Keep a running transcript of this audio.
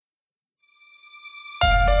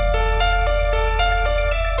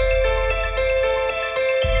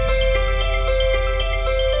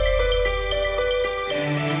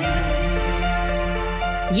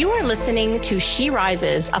listening to She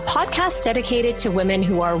Rises, a podcast dedicated to women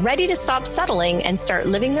who are ready to stop settling and start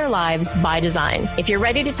living their lives by design. If you're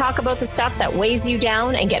ready to talk about the stuff that weighs you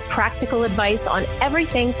down and get practical advice on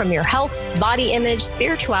everything from your health, body image,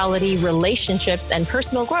 spirituality, relationships, and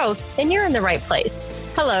personal growth, then you're in the right place.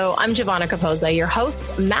 Hello, I'm Giovanna Capozza, your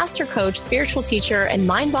host, master coach, spiritual teacher, and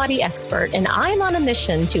mind-body expert, and I'm on a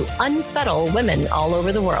mission to unsettle women all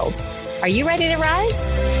over the world. Are you ready to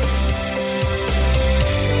rise?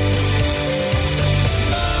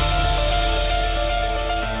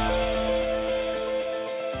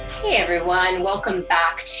 Hey everyone, welcome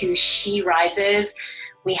back to She Rises.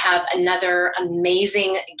 We have another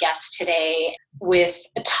amazing guest today with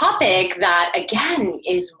a topic that, again,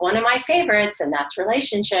 is one of my favorites, and that's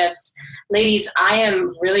relationships. Ladies, I am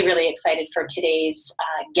really, really excited for today's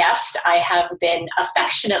guest. I have been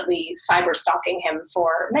affectionately cyber stalking him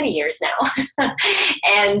for many years now.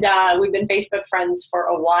 And we've been Facebook friends for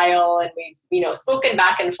a while, and we've, spoken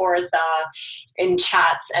back and forth in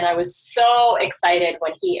chats. And I was so excited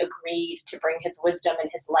when he agreed to bring his wisdom and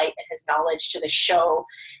his light and his knowledge to the show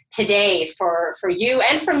today for you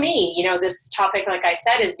and for me. This topic, like I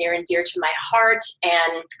said, is near and dear to my heart,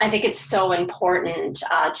 and I think it's so important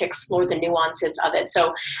to explore the nuances of it.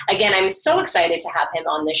 So again, I'm so excited to have him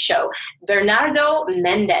on this show. Bernardo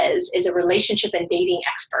Mendez is a relationship and dating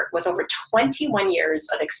expert with over 21 years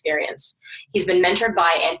of experience. He's been mentored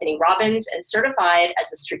by Anthony Robbins and certified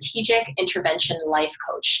as a strategic intervention life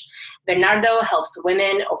coach. Bernardo helps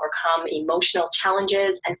women overcome emotional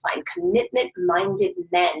challenges and find commitment-minded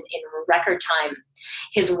men in record time.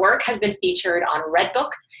 His work has been featured on Redbook,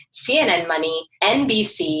 CNN Money,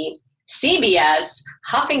 NBC, CBS,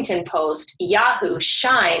 Huffington Post, Yahoo,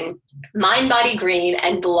 Shine, Mind Body Green,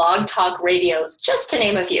 and Blog Talk Radios, just to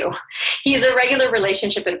name a few. He is a regular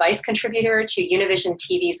relationship advice contributor to Univision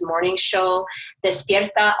TV's morning show,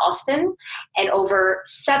 Despierta Austin, and over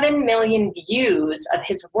 7 million views of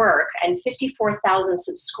his work and 54,000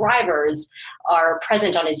 subscribers are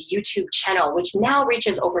present on his YouTube channel, which now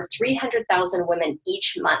reaches over 300,000 women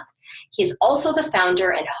each month. He is also the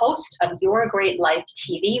founder and host of Your Great Life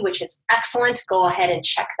TV, which is excellent. Go ahead and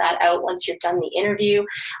check that out once you're done the interview.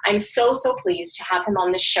 I'm so pleased to have him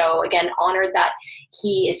on the show. Again, honored that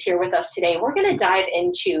he is here with us today. We're going to dive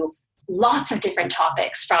into lots of different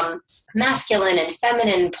topics, from masculine and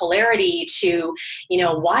feminine polarity to,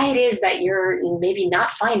 why it is that you're maybe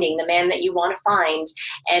not finding the man that you want to find,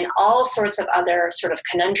 and all sorts of other sort of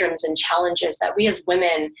conundrums and challenges that we as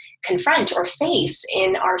women confront or face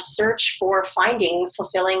in our search for finding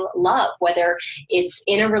fulfilling love, whether it's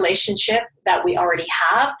in a relationship that we already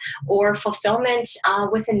have or fulfillment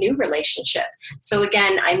with a new relationship. So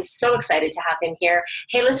again, I'm so excited to have him here.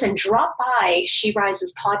 Hey, listen, drop by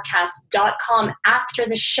SheRisesPodcast.com after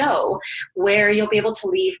the show, where you'll be able to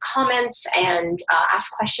leave comments and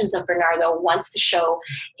ask questions of Bernardo once the show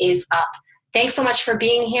is up. Thanks so much for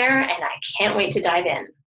being here, and I can't wait to dive in.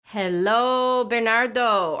 Hello,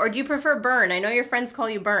 Bernardo. Or do you prefer Bern? I know your friends call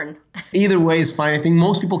you Bern. Either way is fine. I think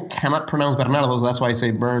most people cannot pronounce Bernardo, so that's why I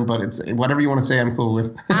say Bern, but it's whatever you want to say, I'm cool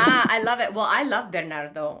with. I love it. Well, I love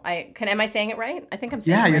Bernardo. Am I saying it right? I think I'm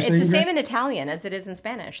saying it right. It's the same in Italian as it is in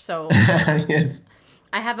Spanish, so yes.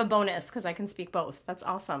 I have a bonus because I can speak both. That's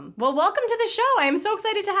awesome. Well, welcome to the show. I am so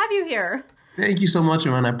excited to have you here. Thank you so much,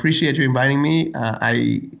 man. I appreciate you inviting me.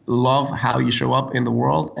 I love how you show up in the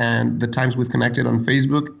world and the times we've connected on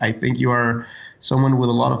Facebook. I think you are someone with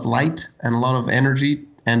a lot of light and a lot of energy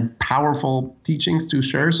and powerful teachings to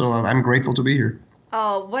share. So I'm grateful to be here.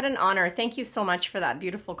 Oh, what an honor. Thank you so much for that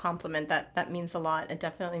beautiful compliment. That means a lot. It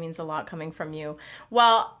definitely means a lot coming from you.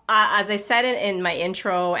 Well, as I said in my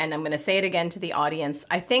intro, and I'm going to say it again to the audience,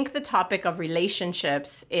 I think the topic of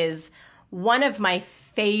relationships is one of my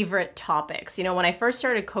favorite topics. When I first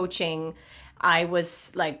started coaching, I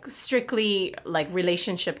was strictly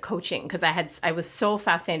relationship coaching because I was so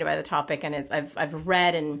fascinated by the topic, and I've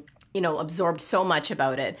read and absorbed so much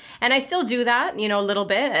about it. And I still do that, a little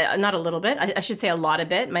bit, not a little bit. I should say a lot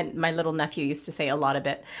of it. My little nephew used to say a lot of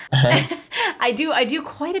it. Uh-huh. I do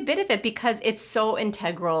quite a bit of it because it's so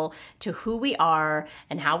integral to who we are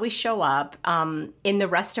and how we show up in the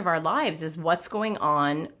rest of our lives, is what's going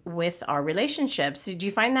on with our relationships. Do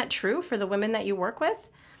you find that true for the women that you work with?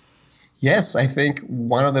 Yes, I think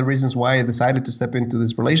one of the reasons why I decided to step into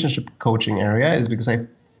this relationship coaching area is because I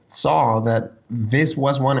saw that this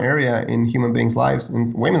was one area in human beings' lives,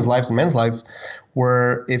 in women's lives and men's lives,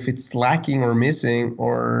 where if it's lacking or missing,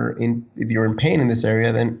 or if you're in pain in this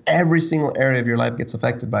area, then every single area of your life gets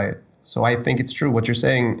affected by it. So I think it's true what you're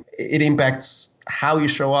saying. It impacts how you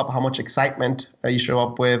show up, how much excitement you show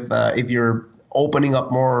up with, if you're opening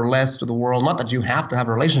up more or less to the world. Not that you have to have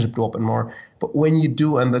a relationship to open more, but when you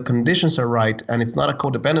do and the conditions are right and it's not a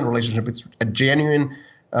codependent relationship, it's a genuine,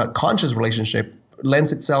 conscious relationship,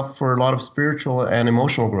 lends itself for a lot of spiritual and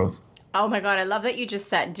emotional growth. Oh my God, I love that you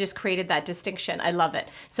just created that distinction. I love it.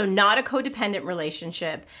 So not a codependent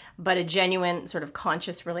relationship, but a genuine sort of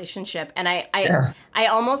conscious relationship. And I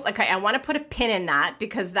almost, like, I want to put a pin in that,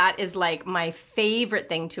 because that is like my favorite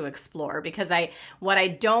thing to explore, because what I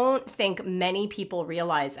don't think many people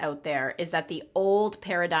realize out there is that the old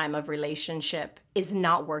paradigm of relationship is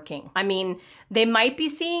not working. I mean, they might be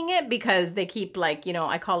seeing it because they keep, like,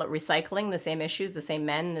 I call it recycling the same issues, the same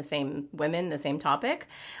men, the same women, the same topic,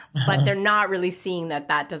 but they're not really seeing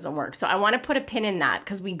that doesn't work. So I want to put a pin in that,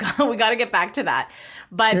 because we got to get back to that.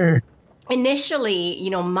 But sure. Initially,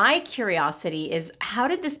 my curiosity is, how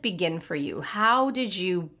did this begin for you? How did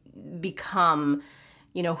you become,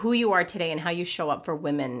 who you are today and how you show up for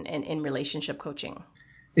women in relationship coaching?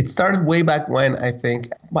 It started way back when, I think.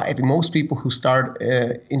 But I think most people who start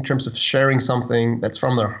in terms of sharing something that's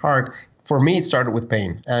from their heart, for me, it started with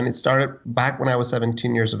pain. And it started back when I was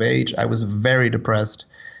 17 years of age. I was very depressed,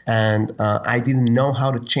 and I didn't know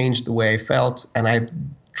how to change the way I felt. And I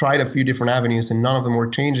tried a few different avenues, and none of them were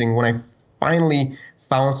changing. When I finally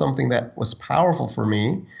found something that was powerful for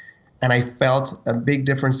me, and I felt a big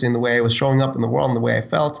difference in the way I was showing up in the world and the way I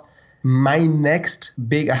felt, my next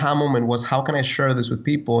big aha moment was, how can I share this with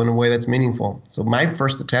people in a way that's meaningful? So my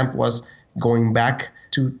first attempt was going back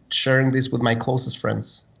to sharing this with my closest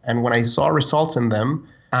friends. And when I saw results in them,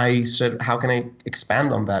 I said, how can I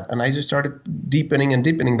expand on that? And I just started deepening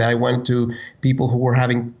that. I went to people who were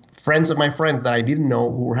having, friends of my friends that I didn't know,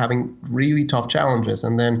 who were having really tough challenges.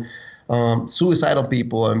 And then suicidal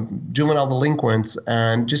people and juvenile delinquents.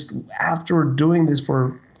 And just after doing this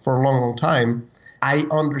for a long, long time, I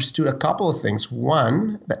understood a couple of things.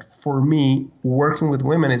 One, that for me, working with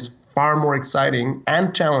women is far more exciting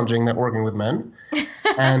and challenging than working with men.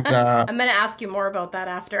 And I'm going to ask you more about that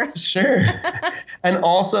after. Sure. And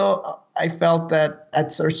also, I felt that at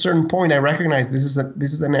a certain point, I recognized this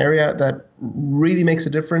is an area that really makes a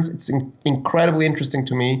difference. It's incredibly interesting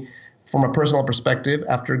to me from a personal perspective,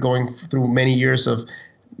 after going through many years of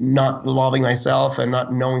not loving myself and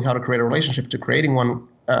not knowing how to create a relationship, to creating one.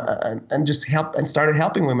 And just started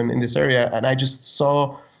helping women in this area. And I just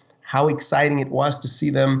saw how exciting it was to see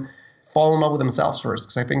them fall in love with themselves first.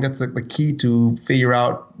 Because I think that's the key to figure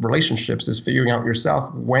out relationships, is figuring out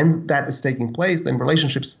yourself. When that is taking place, then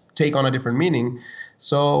relationships take on a different meaning.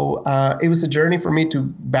 So it was a journey for me to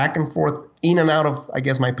back and forth, in and out of, I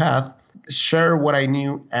guess, my path, share what I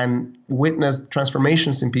knew and witness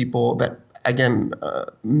transformations in people that, again,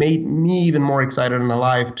 made me even more excited and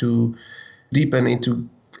alive to deepen into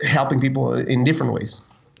helping people in different ways.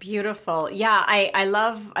 Beautiful. Yeah, I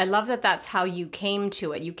love that that's how you came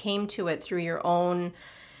to it. You came to it through your own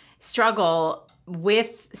struggle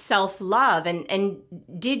with self-love. And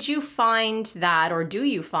did you find that, or do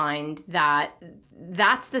you find that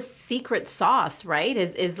that's the secret sauce, right?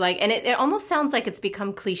 Is like, and it almost sounds like it's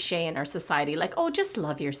become cliche in our society, like, oh, just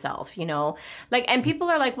love yourself, like, and people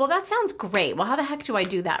are like, well, that sounds great. Well, how the heck do I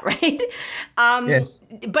do that? Right. Yes.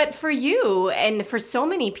 But for you, and for so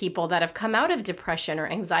many people that have come out of depression or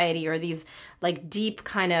anxiety, or these like deep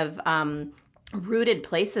kind of, rooted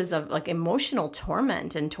places of like emotional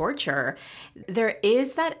torment and torture, there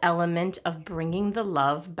is that element of bringing the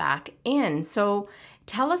love back in. So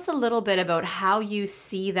tell us a little bit about how you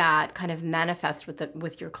see that kind of manifest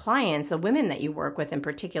with your clients, the women that you work with in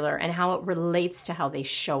particular, and how it relates to how they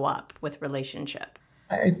show up with relationship.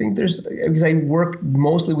 I think because I work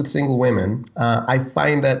mostly with single women, I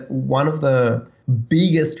find that one of the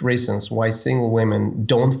biggest reasons why single women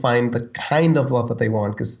don't find the kind of love that they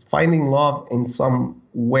want, because finding love in some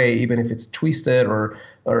way, even if it's twisted or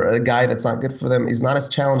a guy that's not good for them, is not as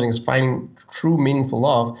challenging as finding true meaningful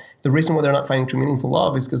love. The reason why they're not finding true meaningful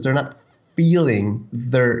love is because they're not feeling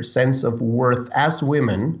their sense of worth as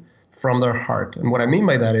women from their heart. And what I mean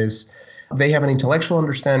by that is, they have an intellectual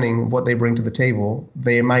understanding of what they bring to the table.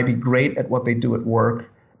 They might be great at what they do at work,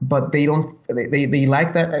 but they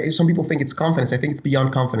like that. Some people think it's confidence. I think it's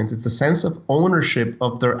beyond confidence. It's a sense of ownership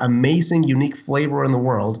of their amazing, unique flavor in the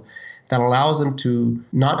world that allows them to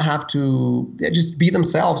not have to just be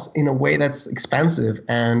themselves in a way that's expansive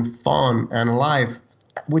and fun and alive,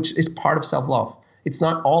 which is part of self-love. It's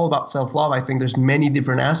not all about self-love. I think there's many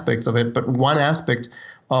different aspects of it, but one aspect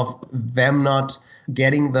of them not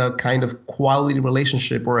getting the kind of quality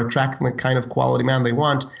relationship or attracting the kind of quality man they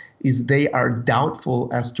want is they are doubtful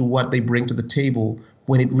as to what they bring to the table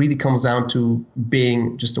when it really comes down to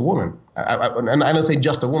being just a woman. and I don't say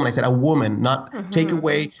just a woman, I said a woman, not take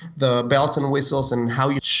away the bells and whistles and how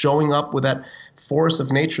you're showing up with that force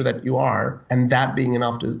of nature that you are, and that being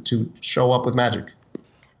enough to show up with magic.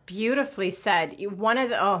 Beautifully said.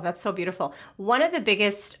 That's so beautiful. One of the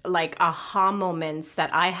biggest like aha moments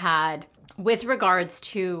that I had with regards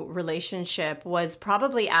to relationship was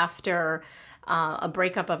probably after a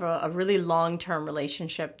breakup of a really long-term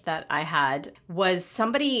relationship that I had. Was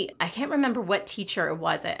somebody, I can't remember what teacher it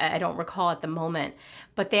was, I don't recall at the moment,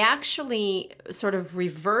 but they actually sort of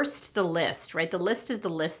reversed the list, right? The list is the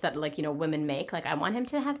list that like, women make, like I want him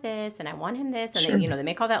to have this and I want him this, and sure. They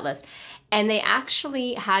make all that list. And they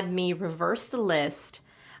actually had me reverse the list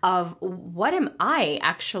of what am I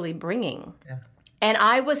actually bringing? Yeah. And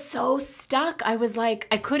I was so stuck. I was like,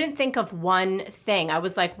 I couldn't think of one thing. I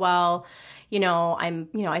was like, well,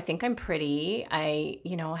 I think I'm pretty. I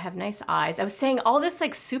have nice eyes. I was saying all this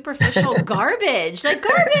like superficial garbage,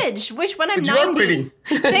 which when I'm 90, you are pretty.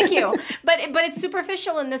 Thank you. But it's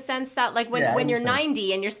superficial in the sense that like when you're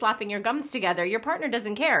 90 and you're slapping your gums together, your partner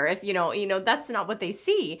doesn't care if, that's not what they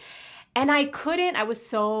see. And I was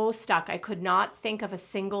so stuck. I could not think of a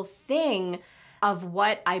single thing of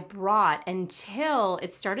what I brought until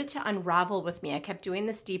it started to unravel with me. I kept doing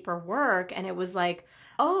this deeper work, and it was like,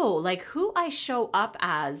 oh, like who I show up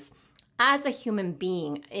as a human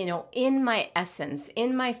being, in my essence,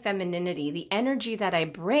 in my femininity, the energy that I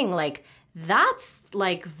bring, like that's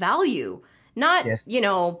like value, not, yes.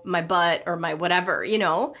 My butt or my whatever,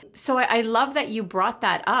 So I love that you brought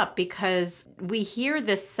that up, because we hear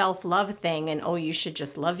this self-love thing and, oh, you should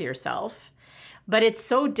just love yourself. But it's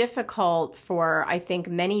so difficult for, I think,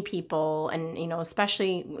 many people, and,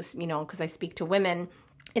 especially, because I speak to women,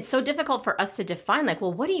 it's so difficult for us to define, like,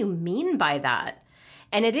 well, what do you mean by that?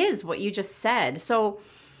 And it is what you just said. So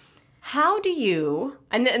how do you,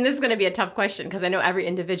 and this is going to be a tough question because I know every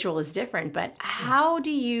individual is different, but how do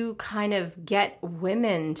you kind of get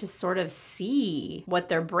women to sort of see what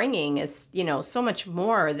they're bringing is, so much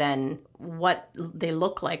more than what they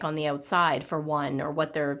look like on the outside, for one, or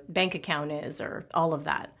what their bank account is, or all of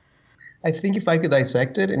that? I think if I could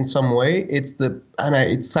dissect it in some way,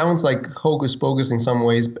 it sounds like hocus pocus in some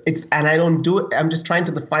ways. And I don't do it. I'm just trying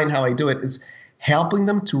to define how I do it. It's helping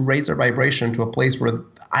them to raise their vibration to a place where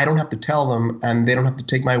I don't have to tell them and they don't have to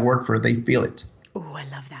take my word for it. They feel it. Oh, I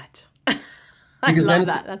love that. Because I love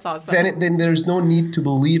that. That's awesome. Then there's no need to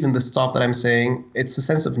believe in the stuff that I'm saying. It's a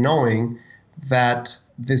sense of knowing that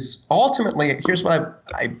this ultimately, here's what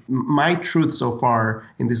my truth so far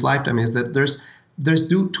in this lifetime is that there's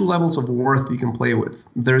two levels of worth you can play with.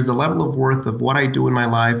 There's a level of worth of what I do in my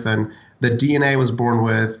life and the DNA I was born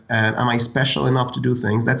with, and am I special enough to do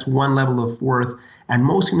things? That's one level of worth. And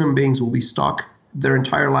most human beings will be stuck their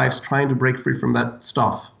entire lives trying to break free from that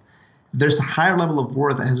stuff. There's a higher level of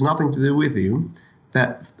worth that has nothing to do with you,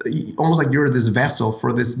 that almost like you're this vessel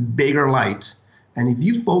for this bigger light. And if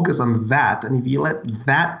you focus on that, and if you let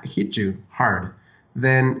that hit you hard,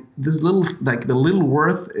 then this little, like the little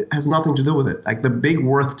worth has nothing to do with it. Like the big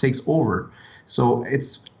worth takes over. So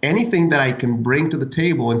it's anything that I can bring to the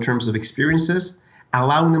table in terms of experiences,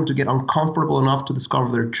 allowing them to get uncomfortable enough to discover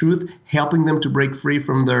their truth, helping them to break free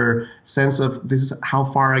from their sense of this is how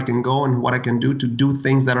far I can go and what I can do to do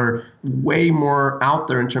things that are way more out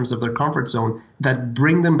there in terms of their comfort zone, that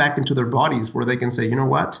bring them back into their bodies where they can say, you know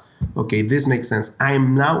what? Okay, this makes sense. I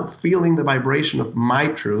am now feeling the vibration of my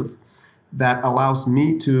truth that allows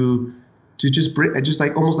me to just bring, just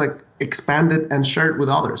like almost like expand it and share it with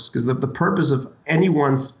others. Because the purpose of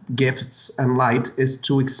anyone's gifts and light is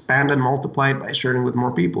to expand and multiply it by sharing with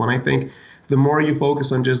more people. And I think the more you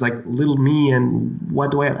focus on just like little me and what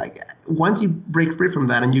do I like, once you break free from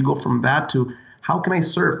that and you go from that to how can I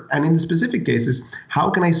serve? And in the specific cases, how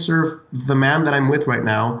can I serve the man that I'm with right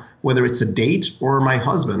now, whether it's a date or my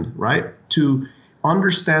husband, right? To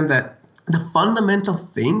understand that the fundamental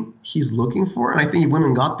thing he's looking for, and I think if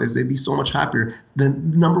women got this, they'd be so much happier. The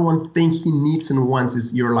number one thing he needs and wants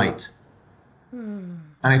is your light. And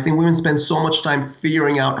I think women spend so much time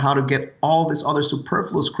figuring out how to get all this other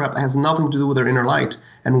superfluous crap that has nothing to do with their inner light.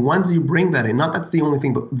 And once you bring that in, not that's the only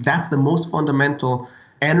thing, but that's the most fundamental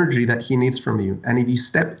energy that he needs from you. And if you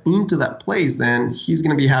step into that place, then he's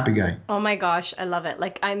going to be a happy guy. Oh my gosh, I love it.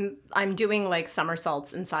 Like I'm doing like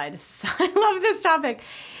somersaults inside. I love this topic.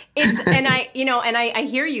 And I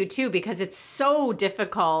hear you too, because it's so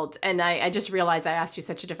difficult. And I just realized I asked you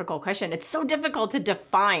such a difficult question. It's so difficult to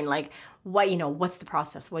define like what's the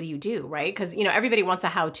process? What do you do? Right. Cause everybody wants a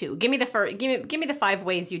how-to. Give me the 5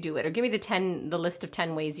 ways you do it, or give me the list of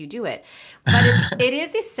 10 ways you do it. But it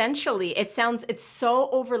is essentially, it's so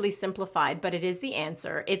overly simplified, but it is the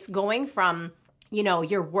answer. It's going from,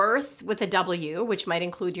 your worth with a W, which might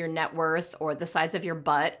include your net worth or the size of your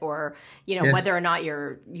butt or, Yes. whether or not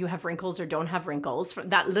you have wrinkles or don't have wrinkles, from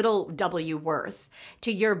that little W worth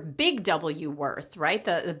to your big W worth, right?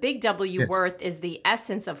 The big W Yes. worth is the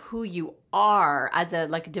essence of who you are as a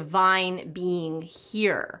like divine being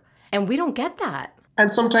here. And we don't get that.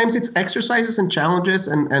 And sometimes it's exercises and challenges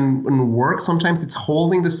and work. Sometimes it's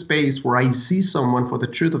holding the space where I see someone for the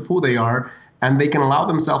truth of who they are, and they can allow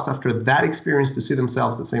themselves after that experience to see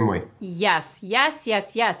themselves the same way. Yes,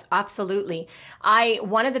 absolutely.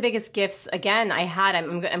 One of the biggest gifts, again,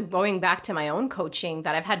 I'm going back to my own coaching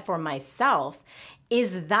that I've had for myself,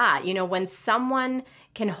 is that, when someone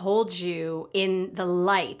can hold you in the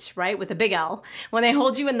light, right? With a big L, when they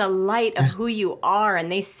hold you in the light of who you are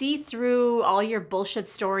and they see through all your bullshit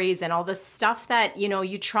stories and all the stuff that,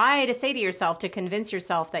 you try to say to yourself to convince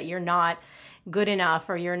yourself that you're not good enough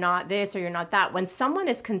or you're not this or you're not that. When someone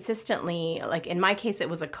is consistently, like in my case, it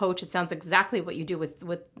was a coach. It sounds exactly what you do with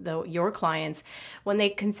your clients. When they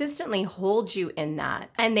consistently hold you in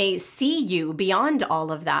that and they see you beyond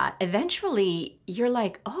all of that, eventually you're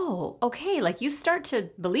like, oh, okay. Like you start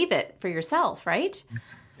to believe it for yourself, right?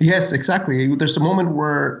 Yes, exactly. There's a moment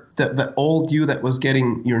where the old you that was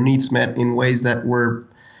getting your needs met in ways that were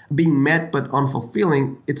being met but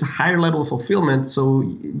unfulfilling, it's a higher level of fulfillment, so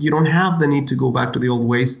you don't have the need to go back to the old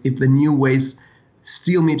ways if the new ways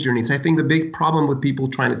still meet your needs. I think the big problem with people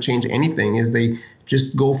trying to change anything is they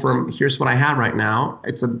just go from, here's what I have right now.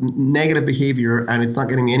 It's a negative behavior and it's not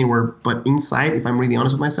getting me anywhere, but inside, if I'm really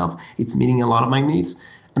honest with myself, it's meeting a lot of my needs.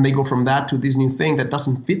 And they go from that to this new thing that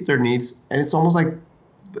doesn't fit their needs, and it's almost like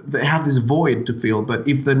they have this void to fill. But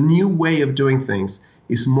if the new way of doing things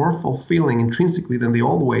is more fulfilling intrinsically than the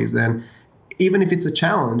old ways, then even if it's a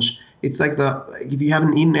challenge, it's like if you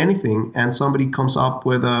haven't eaten anything and somebody comes up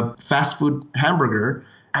with a fast food hamburger,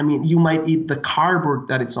 I mean, you might eat the cardboard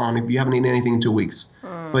that it's on if you haven't eaten anything in 2 weeks.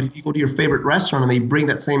 But if you go to your favorite restaurant and they bring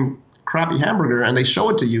that same crappy hamburger and they show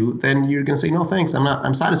it to you, then you're going to say, no, thanks,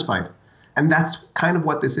 I'm satisfied. And that's kind of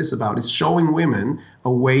what this is about. It's showing women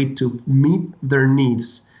a way to meet their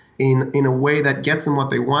needs in a way that gets them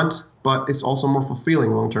what they want, but it's also more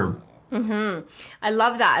fulfilling long term. Mm-hmm. I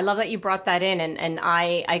love that. I love that you brought that in. And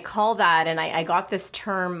I call that, and I got this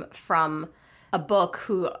term from a book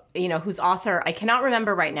whose author, I cannot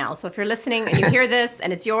remember right now. So if you're listening and you hear this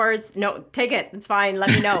and it's yours, no, take it. It's fine.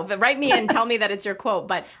 Let me know. But write me and tell me that it's your quote.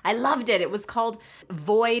 But I loved it. It was called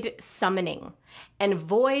Void Summoning. And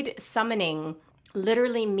void summoning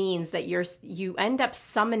literally means that you end up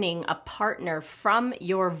summoning a partner from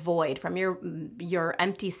your void, from your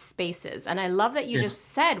empty spaces. And I love that you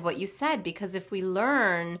just said what you said, because if we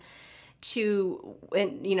learn to,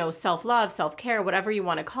 self-love, self-care, whatever you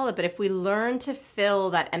want to call it, but if we learn to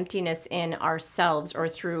fill that emptiness in ourselves or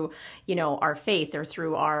through, our faith or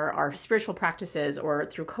through our spiritual practices or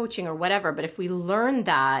through coaching or whatever, but if we learn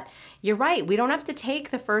that, you're right, we don't have to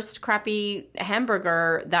take the first crappy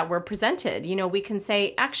hamburger that we're presented. We can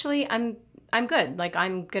say, actually, I'm good. Like,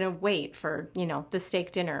 I'm going to wait for, the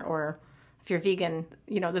steak dinner, or if you're vegan,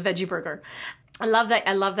 the veggie burger. I love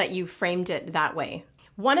that you framed it that way.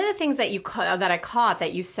 One of the things that I caught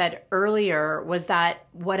that you said earlier was that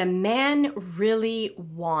what a man really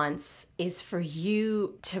wants is for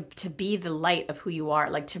you to be the light of who you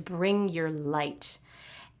are, like to bring your light.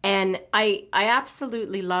 And I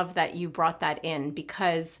absolutely love that you brought that in,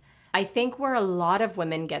 because I think where a lot of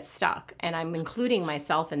women get stuck, and I'm including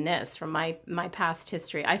myself in this from my past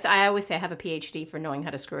history. I always say I have a PhD for knowing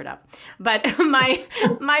how to screw it up. But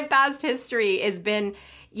my past history has been,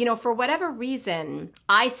 for whatever reason,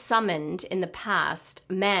 I summoned in the past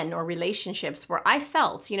men or relationships where I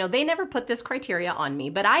felt, they never put this criteria on me,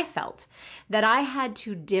 but I felt that I had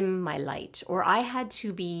to dim my light, or I had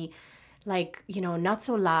to be like, not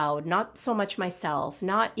so loud, not so much myself,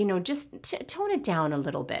 not, just tone it down a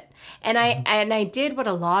little bit. And I did what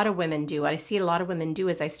a lot of women do. What I see a lot of women do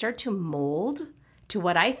is I start to mold to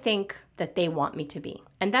what I think that they want me to be.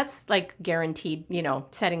 And that's like guaranteed,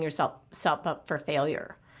 setting yourself up for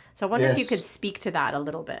failure. So I wonder if you could speak to that a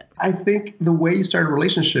little bit. I think the way you start a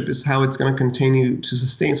relationship is how it's going to continue to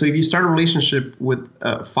sustain. So if you start a relationship with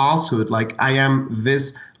falsehood, like I am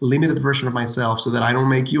this limited version of myself so that I don't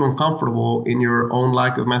make you uncomfortable in your own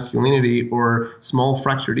lack of masculinity or small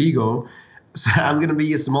fractured ego, so I'm going to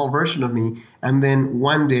be a small version of me. And then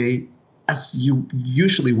one day, as you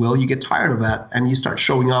usually will, you get tired of that and you start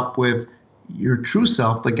showing up with your true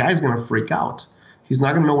self. The guy's going to freak out. He's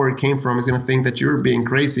not going to know where it came from. He's going to think that you're being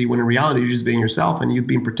crazy when in reality you're just being yourself and you've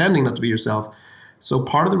been pretending not to be yourself. So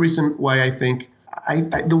part of the reason why I think,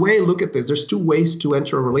 the way I look at this, there's two ways to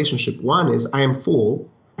enter a relationship. One is I am full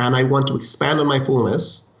and I want to expand on my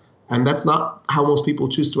fullness. And that's not how most people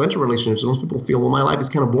choose to enter relationships. Most people feel, well, my life is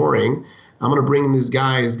kind of boring. I'm going to bring in this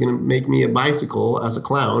guy who's going to make me a bicycle as a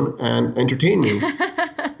clown and entertain me.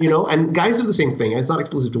 And guys do the same thing. It's not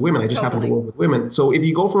exclusive to women. I just happen to work with women. So if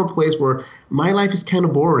you go from a place where my life is kind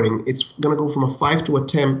of boring, it's going to go from a 5 to a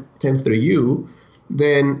 10 through you,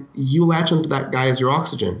 then you latch onto that guy as your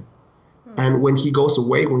oxygen. And when he goes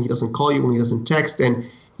away, when he doesn't call you, when he doesn't text, then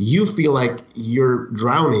you feel like you're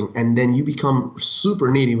drowning, and then you become super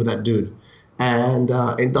needy with that dude. And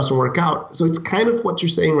it doesn't work out. So it's kind of what you're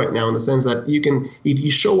saying right now, in the sense that you can, if you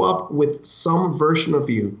show up with some version of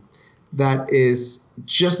you that is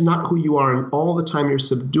just not who you are, and all the time you're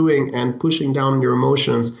subduing and pushing down your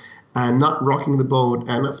emotions and not rocking the boat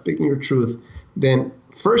and not speaking your truth, then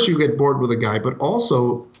first you get bored with a guy, but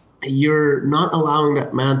also you're not allowing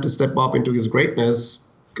that man to step up into his greatness,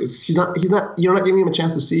 because you're not giving him a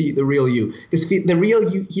chance to see the real you. Because if the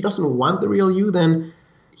real you, he doesn't want the real you, then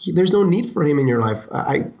there's no need for him in your life.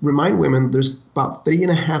 I remind women there's about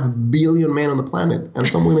 3.5 billion men on the planet, and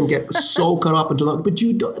some women get so caught up into that. But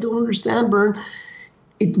you don't understand, Bern.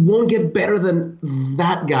 It won't get better than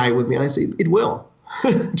that guy with me. And I say, it will.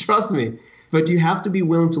 Trust me. But you have to be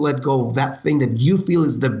willing to let go of that thing that you feel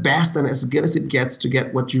is the best and as good as it gets to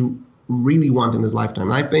get what you really want in this lifetime.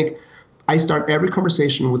 And I think I start every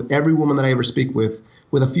conversation with every woman that I ever speak with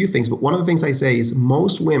a few things. But one of the things I say is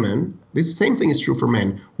most women, this same thing is true for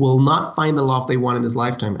men, will not find the love they want in this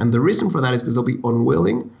lifetime. And the reason for that is because they'll be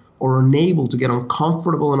unwilling or unable to get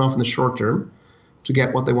uncomfortable enough in the short term to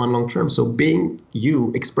get what they want long term. So being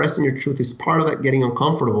you, expressing your truth, is part of that getting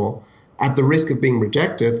uncomfortable at the risk of being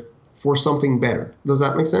rejected for something better. Does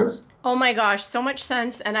that make sense? Oh my gosh, so much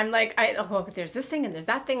sense. And I'm like, but there's this thing and there's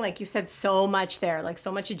that thing. Like you said, so much there, like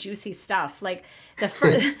so much juicy stuff. Like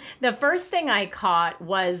the first thing I caught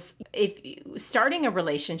was, if starting a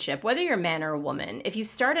relationship, whether you're a man or a woman, if you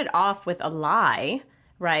started off with a lie,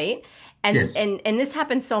 right? And, yes. and this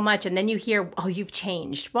happens so much. And then you hear, oh, you've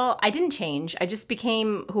changed. Well, I didn't change. I just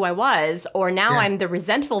became who I was. Or now I'm the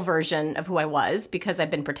resentful version of who I was because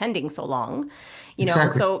I've been pretending so long.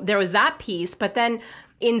 Exactly. So there was that piece. But then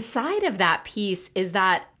inside of that piece is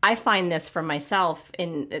that I find this for myself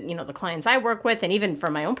in, the clients I work with, and even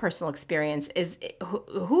from my own personal experience, is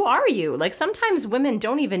who are you? Like sometimes women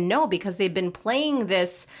don't even know, because they've been playing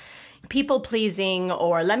this people pleasing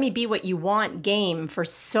or let me be what you want game for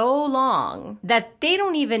so long that they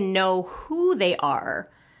don't even know who they are.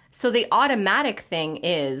 So the automatic thing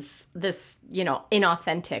is this,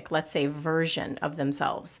 inauthentic, let's say, version of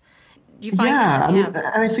themselves. Do you find that? I mean, and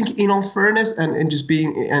I think in all fairness and just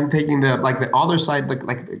being and taking the other side,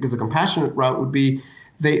 because the compassionate route would be,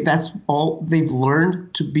 that's all they've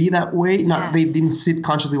learned to be that way. They didn't sit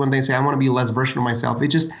consciously one day and say, I want to be a less version of myself.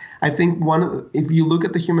 I think if you look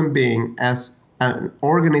at the human being as an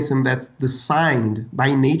organism that's designed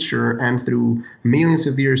by nature and through millions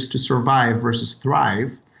of years to survive versus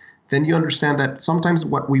thrive, then you understand that sometimes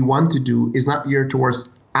what we want to do is not geared towards,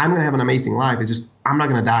 I'm going to have an amazing life. It's just, I'm not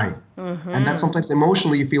going to die. Mm-hmm. And that's sometimes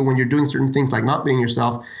emotionally you feel when you're doing certain things like not being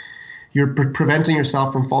yourself. You're preventing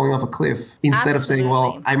yourself from falling off a cliff instead of saying,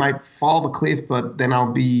 well, I might fall off a cliff, but then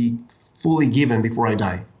I'll be fully given before I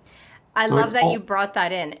die. I love that you brought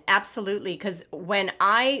that in. Absolutely. Because when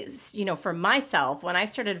I, for myself, when I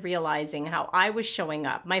started realizing how I was showing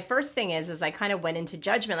up, my first thing is I kind of went into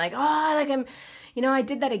judgment, like, I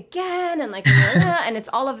did that again. And like, and it's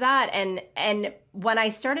all of that. And when I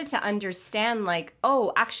started to understand, like,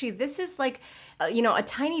 oh, actually, this is like, a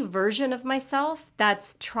tiny version of myself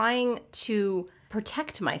that's trying to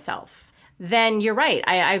protect myself, then you're right.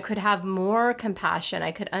 I could have more compassion.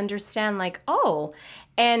 I could understand, like, oh,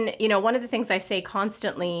 and, one of the things I say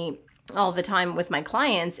constantly all the time with my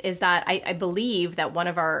clients is that I believe that one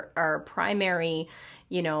of our primary,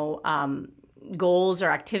 goals or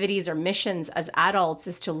activities or missions as adults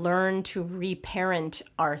is to learn to reparent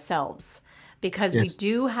ourselves. Because we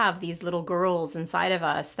do have these little girls inside of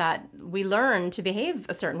us that we learn to behave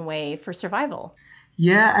a certain way for survival.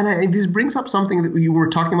 Yeah, and this brings up something that we were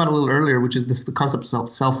talking about a little earlier, which is the concept of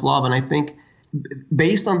self-love. And I think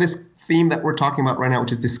based on this theme that we're talking about right now,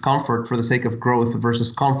 which is discomfort for the sake of growth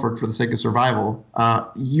versus comfort for the sake of survival,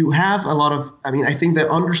 you have a lot of, I think the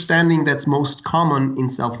understanding that's most common in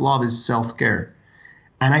self-love is self-care.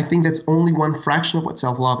 And I think that's only one fraction of what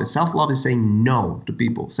self-love is. Self-love is saying no to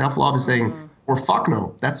people. Self-love is saying, or fuck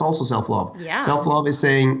no. That's also self-love. Yeah. Self-love is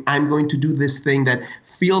saying, I'm going to do this thing that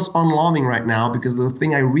feels unloving right now because the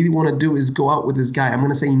thing I really want to do is go out with this guy. I'm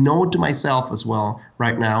going to say no to myself as well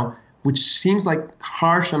right now, which seems like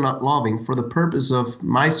harsh and not loving for the purpose of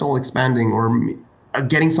my soul expanding or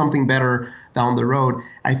getting something better down the road.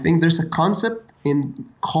 I think there's a concept in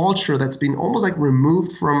culture that's been almost like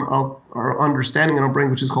removed from our understanding in our brain,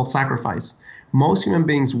 which is called sacrifice. Most human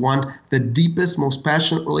beings want the deepest, most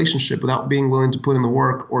passionate relationship without being willing to put in the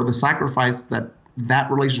work or the sacrifice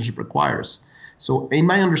that relationship requires. So in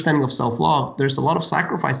my understanding of self-love, there's a lot of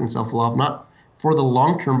sacrifice in self-love, not for the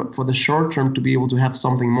long term, but for the short term, to be able to have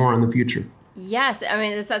something more in the future. Yes. I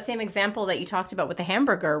mean, it's that same example that you talked about with the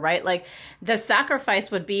hamburger, right? Like the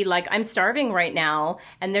sacrifice would be like, I'm starving right now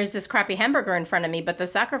and there's this crappy hamburger in front of me, but the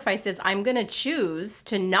sacrifice is I'm going to choose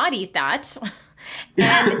to not eat that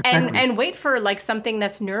and wait for like something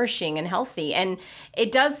that's nourishing and healthy. And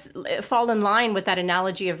it does fall in line with that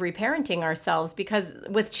analogy of reparenting ourselves, because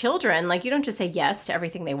with children, like you don't just say yes to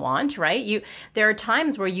everything they want, right? There are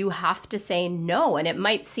times where you have to say no, and it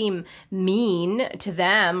might seem mean to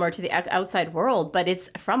them or to the outside world, but it's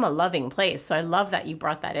from a loving place. So I love that you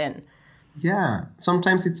brought that in. Yeah,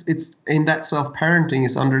 sometimes it's in that self-parenting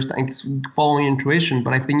is understanding, it's following intuition,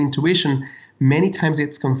 but I think intuition many times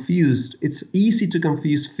gets confused. It's easy to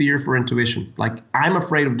confuse fear for intuition. Like, I'm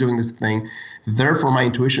afraid of doing this thing, therefore my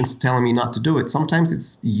intuition's telling me not to do it. Sometimes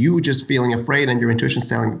it's you just feeling afraid and your intuition's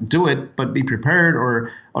telling, do it, but be prepared,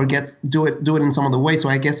 or do it in some other way. So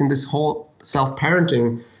I guess in this whole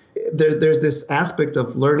self-parenting, there's this aspect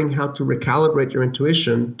of learning how to recalibrate your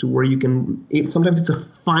intuition to where you can, sometimes it's a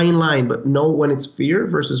fine line, but know when it's fear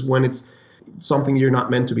versus when it's something you're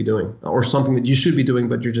not meant to be doing, or something that you should be doing,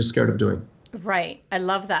 but you're just scared of doing. Right. I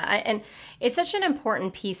love that. And it's such an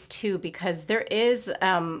important piece too, because there is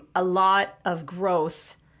a lot of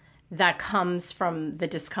growth that comes from the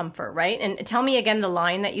discomfort, right? And tell me again the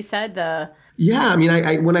line that you said, Yeah, I mean,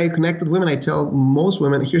 I when I connect with women, I tell most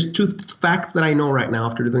women, here's two facts that I know right now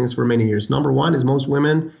after doing this for many years. Number one is most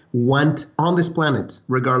women want on this planet,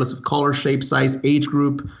 regardless of color, shape, size, age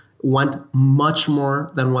group, want much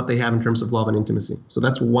more than what they have in terms of love and intimacy. So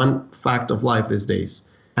that's one fact of life these days.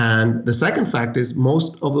 And the second fact is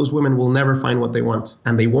most of those women will never find what they want,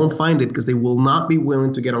 and they won't find it because they will not be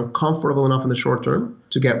willing to get uncomfortable enough in the short term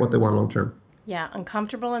to get what they want long term. Yeah,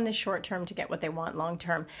 uncomfortable in the short term to get what they want long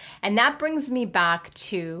term. And that brings me back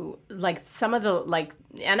to like some of the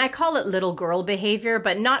and I call it little girl behavior,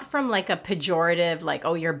 but not from like a pejorative, like,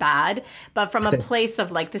 oh, you're bad, but from a place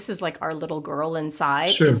of like, this is like our little girl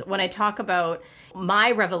inside. Sure. When I talk about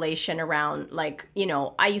my revelation around, like, you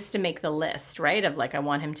know, I used to make the list, right? Of like, I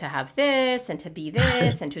want him to have this and to be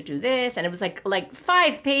this and to do this. And it was like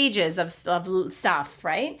 5 pages of stuff,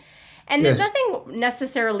 right? And there's nothing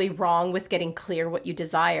necessarily wrong with getting clear what you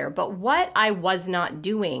desire. But what I was not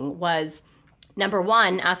doing was, number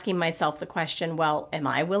one, asking myself the question, well, am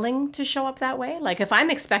I willing to show up that way? Like, if I'm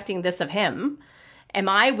expecting this of him, am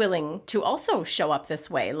I willing to also show up this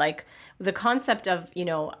way? Like, the concept of, you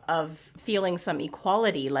know, of feeling some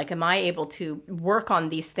equality, like, am I able to work on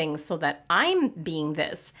these things so that I'm being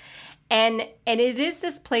this? And it is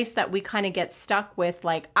this place that we kind of get stuck with,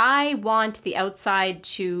 like, I want the outside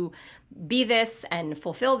to be this and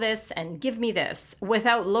fulfill this and give me this,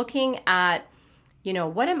 without looking at, you know,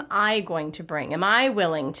 what am I going to bring? Am I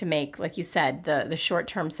willing to make, like you said, the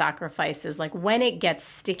short-term sacrifices, like when it gets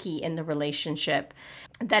sticky in the relationship,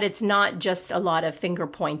 that it's not just a lot of finger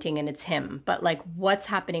pointing and it's him, but like what's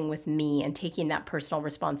happening with me and taking that personal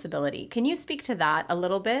responsibility. Can you speak to that a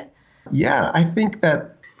little bit? Yeah, I think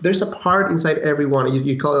that there's a part inside everyone.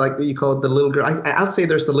 You call it the little girl. I'll say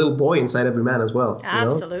there's the little boy inside every man as well.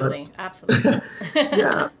 Absolutely, absolutely.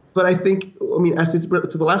 Yeah, but I think, I mean, as it's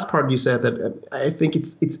to the last part you said, that I think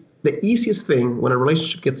it's the easiest thing when a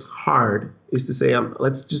relationship gets hard is to say,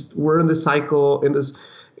 we're in this cycle, in this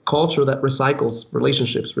culture that recycles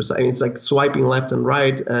relationships. It's like swiping left and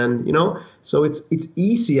right, and you know, so it's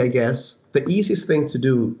easy, I guess. The easiest thing to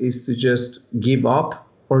do is to just give up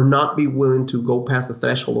or not be willing to go past the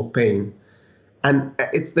threshold of pain. And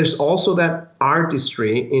there's also that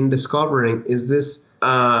artistry in discovering, is this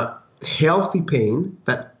healthy pain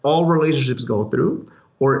that all relationships go through,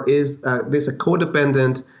 or is this a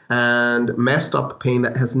codependent and messed up pain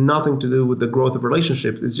that has nothing to do with the growth of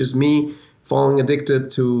relationships? It's just me falling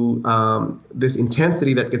addicted to this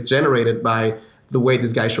intensity that gets generated by the way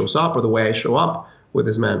this guy shows up or the way I show up with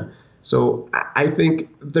this man. So I think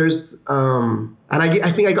there's, and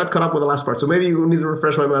I think I got caught up with the last part. So maybe you need to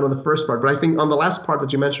refresh my mind on the first part. But I think on the last part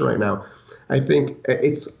that you mentioned right now, I think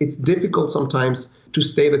it's difficult sometimes to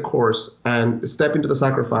stay the course and step into the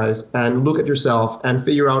sacrifice and look at yourself and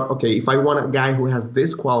figure out, okay, if I want a guy who has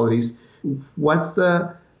these qualities, what's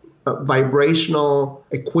the vibrational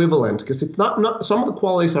equivalent, because it's not some of the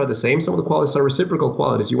qualities are the same, some of the qualities are reciprocal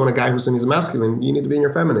qualities. You want a guy who's in his masculine, you need to be in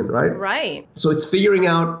your feminine, right? Right. So it's figuring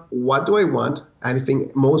out, what do I want? And I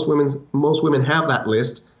think most women have that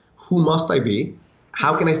list. Who must I be?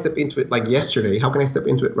 How can I step into it like yesterday? How can I step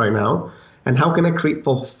into it right now? And how can I create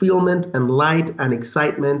fulfillment and light and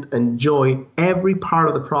excitement and joy every part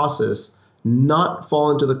of the process? Not fall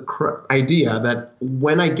into the idea that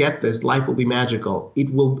when I get this, life will be magical.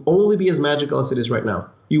 It will only be as magical as it is right now.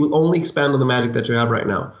 You will only expand on the magic that you have right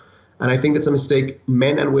now. And I think that's a mistake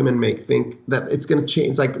men and women make. Think that it's going to change.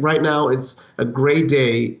 It's like right now it's a gray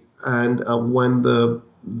day, and when the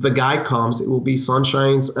guy comes, it will be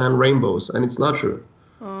sunshines and rainbows, and it's not true.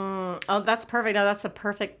 Oh, that's perfect. Oh, that's a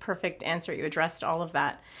perfect answer. You addressed all of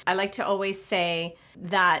that. I like to always say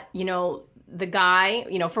that, the guy,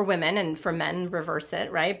 for women, and for men, reverse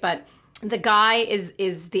it, right? But the guy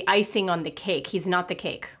is the icing on the cake. He's not the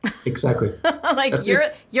cake. Exactly. Like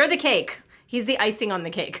you're the cake. He's the icing on the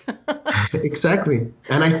cake. Exactly.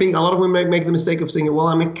 And I think a lot of women make the mistake of saying, well,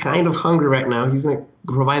 I'm kind of hungry right now. He's going to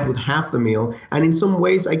provide with half the meal. And in some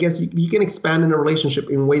ways, I guess you can expand in a relationship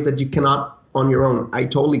in ways that you cannot on your own. I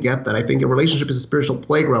totally get that. I think a relationship is a spiritual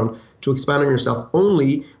playground to expand on yourself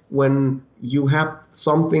only when you have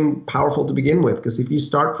something powerful to begin with. Because if you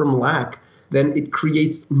start from lack, then it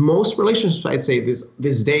creates, most relationships, I'd say,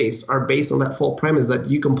 these days are based on that false premise that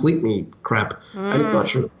you complete me crap. And it's not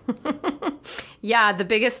true. Yeah, the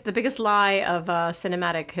biggest lie of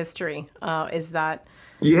cinematic history is that.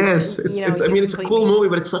 Yes, it's a cool movie,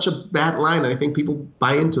 but it's such a bad line. I think people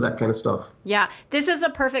buy into that kind of stuff. Yeah, this is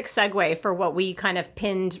a perfect segue for what we kind of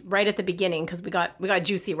pinned right at the beginning, because we got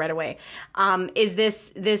juicy right away. Is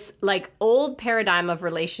this like old paradigm of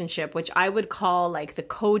relationship, which I would call like the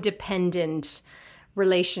codependent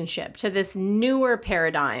relationship, to this newer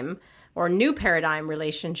paradigm or new paradigm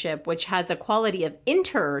relationship, which has a quality of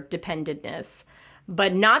interdependentness,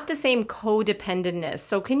 but not the same codependentness.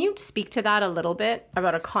 So can you speak to that a little bit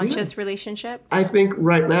about a conscious relationship? I think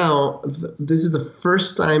right now, this is the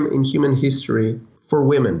first time in human history for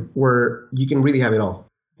women where you can really have it all.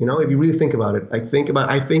 If you really think about it, I think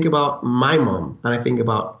about my mom, and I think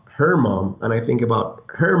about her mom, and I think about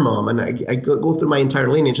her mom, and I go through my entire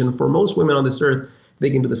lineage. And for most women on this earth, they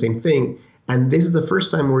can do the same thing. And this is the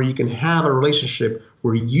first time where you can have a relationship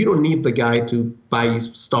where you don't need the guy to buy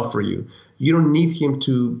stuff for you. You don't need him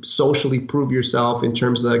to socially prove yourself in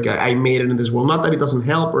terms of like, I made it in this world. Not that it doesn't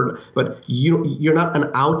help, but you're not an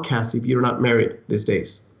outcast if you're not married these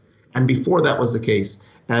days. And before that was the case.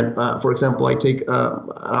 And for example,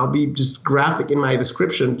 I'll be just graphic in my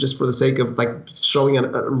description just for the sake of like showing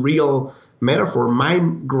a real metaphor. My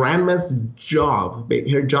grandma's job,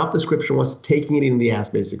 her job description was taking it in the ass,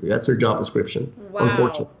 basically. That's her job description, wow.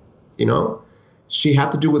 Unfortunately. She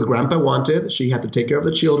had to do what grandpa wanted. She had to take care of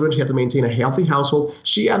the children. She had to maintain a healthy household.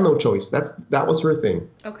 She had no choice. That was her thing.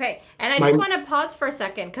 Okay. And I just want to pause for a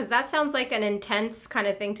second, because that sounds like an intense kind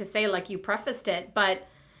of thing to say, like you prefaced it. But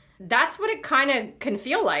that's what it kind of can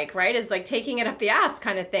feel like, right? It's like taking it up the ass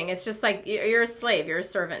kind of thing. It's just like you're a slave, you're a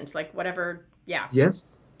servant, like whatever. Yeah.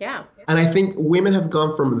 Yes. Yeah. And I think women have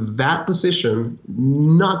gone from that position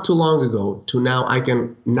not too long ago to now I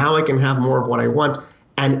can have more of what I want.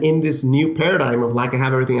 And in this new paradigm of like I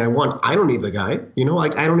have everything I want, I don't need the guy,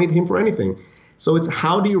 like I don't need him for anything. So it's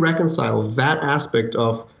how do you reconcile that aspect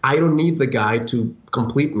of I don't need the guy to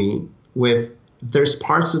complete me with there's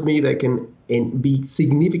parts of me that can be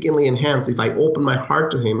significantly enhanced if I open my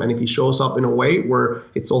heart to him and if he shows up in a way where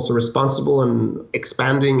it's also responsible and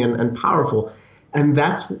expanding and powerful. And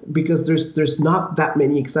that's because there's not that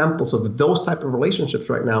many examples of those type of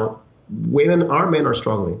relationships right now. Women or men are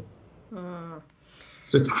struggling.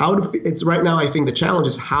 So it's right now, I think the challenge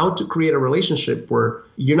is how to create a relationship where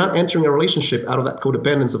you're not entering a relationship out of that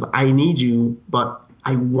codependence of I need you, but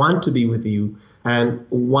I want to be with you. And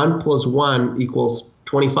 1 + 1 =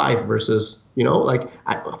 25 versus, like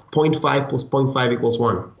 0.5 + 0.5 =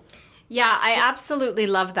 1. Yeah, I absolutely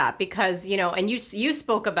love that because, and you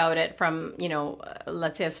spoke about it from,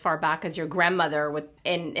 let's say as far back as your grandmother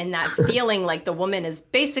in that feeling like the woman is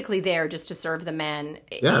basically there just to serve the man.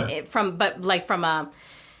 Yeah.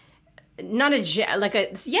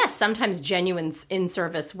 Sometimes genuine in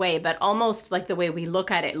service way, but almost like the way we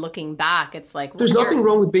look at it looking back, it's like there's nothing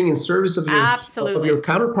wrong with being in service of your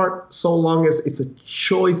counterpart so long as it's a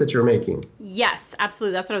choice that you're making. Yes,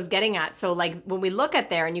 absolutely. That's what I was getting at. So like when we look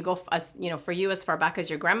at there and you go, for you as far back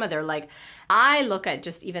as your grandmother, like I look at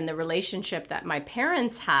just even the relationship that my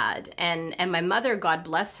parents had and my mother, God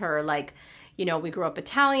bless her, like, we grew up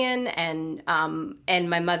Italian, and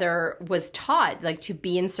my mother was taught like to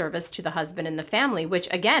be in service to the husband and the family, which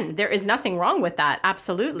again, there is nothing wrong with that.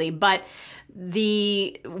 Absolutely. But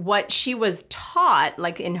what she was taught,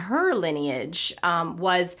 like in her lineage,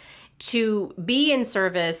 was to be in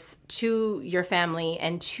service to your family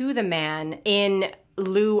and to the man in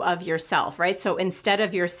lieu of yourself, right? So instead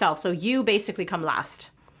of yourself, so you basically come last.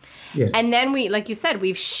 Yes. And then like you said,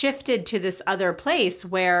 we've shifted to this other place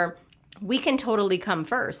where we can totally come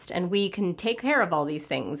first and we can take care of all these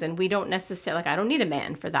things. And we don't necessarily, I don't need a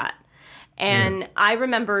man for that. And I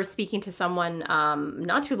remember speaking to someone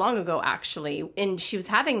not too long ago, actually, and she was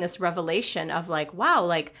having this revelation of like, wow,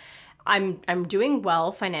 like I'm doing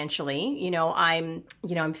well financially,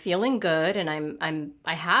 I'm feeling good, and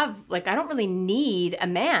I have like, I don't really need a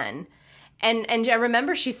man. And I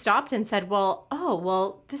remember she stopped and said,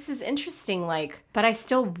 well, this is interesting, like, but I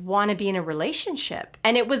still want to be in a relationship.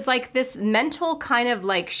 And it was like this mental kind of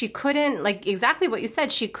like, she couldn't, like exactly what you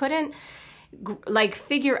said, she couldn't like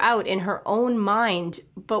figure out in her own mind,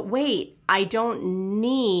 but wait, I don't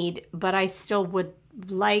need, but I still would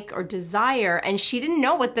like or desire. And she didn't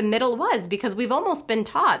know what the middle was, because we've almost been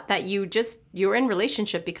taught that you're in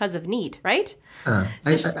relationship because of need, right?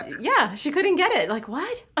 She couldn't get it. Like,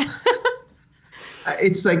 what?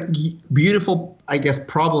 It's like beautiful, I guess,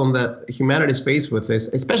 problem that humanity is faced with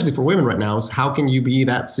this, especially for women right now, is how can you be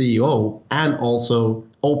that CEO and also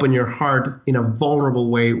open your heart in a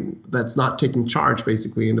vulnerable way that's not taking charge,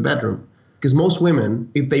 basically, in the bedroom? Because most women,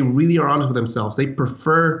 if they really are honest with themselves, they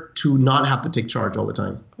prefer to not have to take charge all the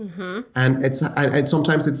time. Mm-hmm. And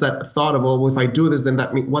sometimes it's that thought of, well, if I do this, then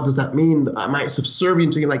what does that mean? Am I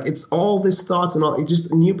subservient to you? Like, it's all these thoughts and all. It's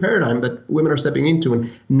just a new paradigm that women are stepping into,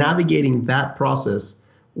 and navigating that process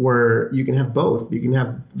where you can have both. You can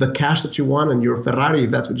have the cash that you want and your Ferrari, if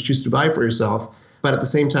that's what you choose to buy for yourself, but at the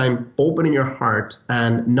same time, opening your heart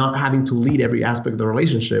and not having to lead every aspect of the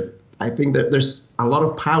relationship. I think that there's a lot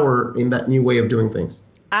of power in that new way of doing things.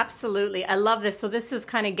 Absolutely. I love this. So this is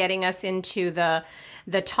kind of getting us into the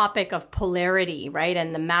topic of polarity, right?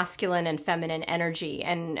 And the masculine and feminine energy.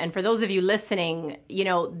 And for those of you listening,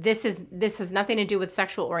 this has nothing to do with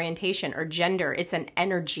sexual orientation or gender. It's an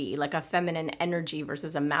energy, like a feminine energy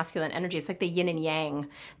versus a masculine energy. It's like the yin and yang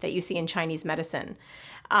that you see in Chinese medicine.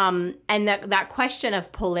 And that question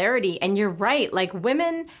of polarity, and you're right, like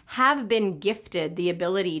women have been gifted the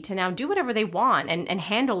ability to now do whatever they want and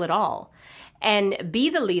handle it all and be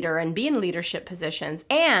the leader and be in leadership positions.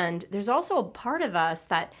 And there's also a part of us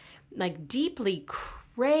that like deeply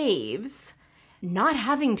craves not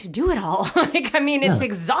having to do it all. It's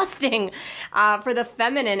exhausting for the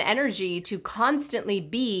feminine energy to constantly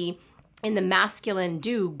be in the masculine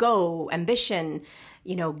do, go, ambition,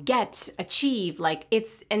 get, achieve,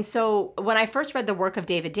 and so when I first read the work of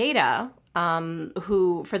David Deida,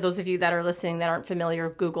 who, for those of you that are listening that aren't familiar,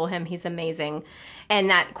 Google him, he's amazing. And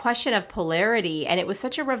that question of polarity, and it was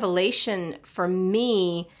such a revelation for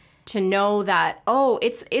me to know that,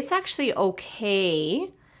 it's actually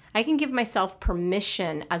okay. I can give myself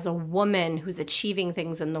permission as a woman who's achieving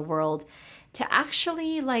things in the world to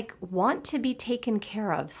actually want to be taken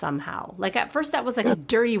care of somehow. Like at first that was like a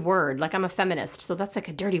dirty word. Like I'm a feminist, so that's like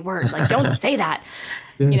a dirty word. Like don't say that.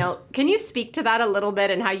 Yes. Can you speak to that a little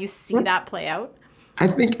bit and how you see that play out? I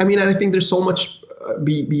think there's so much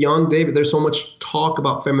beyond David. There's so much talk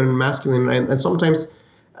about feminine and masculine, and sometimes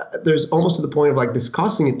there's almost to the point of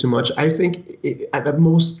discussing it too much. I think at the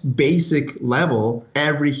most basic level,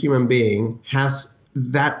 every human being has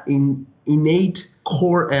that innate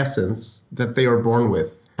core essence that they are born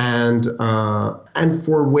with. And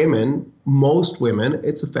for women, most women,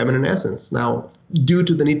 it's a feminine essence. Now, due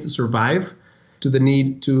to the need to survive, to the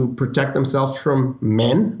need to protect themselves from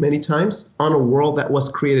men many times, on a world that was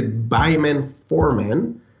created by men for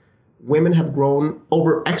men, women have grown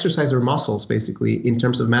over-exercise their muscles, basically, in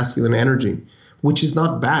terms of masculine energy, which is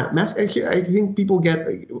not bad. I think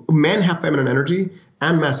men have feminine energy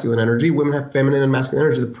and masculine energy. Women have feminine and masculine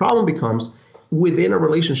energy. The problem becomes within a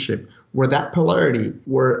relationship where that polarity,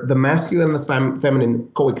 where the masculine and the feminine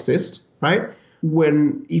coexist, right?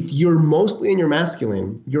 If you're mostly in your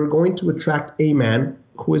masculine, you're going to attract a man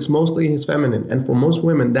who is mostly his feminine. And for most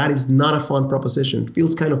women, that is not a fun proposition. It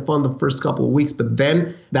feels kind of fun the first couple of weeks, but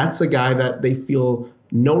then that's a guy that they feel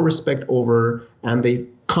no respect over, and they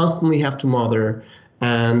constantly have to mother.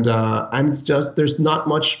 And it's just, there's not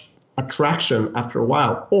much attraction after a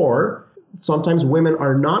while. Or sometimes women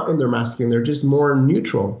are not in their masculine, they're just more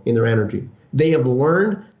neutral in their energy. They have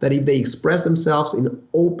learned that if they express themselves in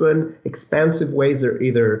open, expansive ways, they're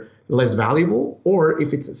either less valuable, or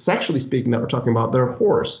if it's sexually speaking that we're talking about, they're a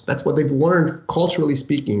horse. That's what they've learned culturally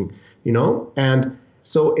speaking, And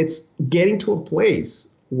so it's getting to a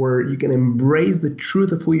place where you can embrace the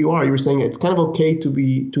truth of who you are. You were saying it's kind of okay to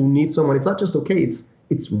need someone. It's not just okay.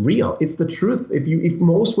 It's real. It's the truth. If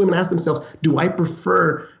most women ask themselves, do I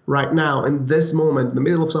prefer right now in this moment, in the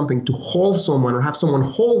middle of something, to hold someone or have someone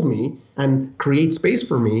hold me and create space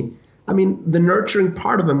for me? I mean, the nurturing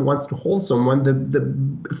part of them wants to hold someone.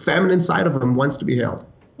 The feminine side of them wants to be held.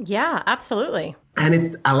 Yeah, absolutely. And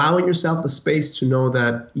it's allowing yourself the space to know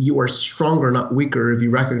that you are stronger, not weaker, if you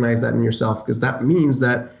recognize that in yourself, because that means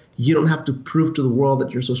that you don't have to prove to the world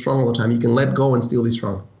that you're so strong all the time. You can let go and still be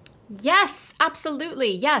strong. Yes,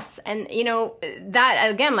 absolutely. Yes. And, that,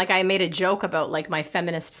 again, like I made a joke about like my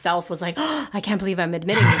feminist self was like, oh, I can't believe I'm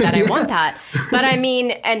admitting that I want that. But I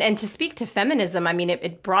mean, and to speak to feminism, I mean,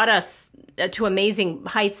 it brought us to amazing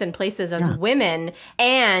heights and places as women.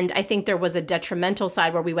 And I think there was a detrimental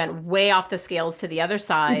side where we went way off the scales to the other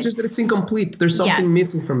side. It's just that it's incomplete. There's something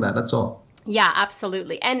missing from that. That's all. Yeah,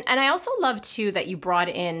 absolutely. And I also love, too, that you brought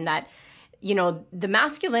in that, the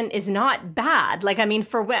masculine is not bad. Like, I mean,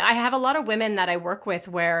 I have a lot of women that I work with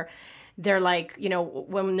where they're like,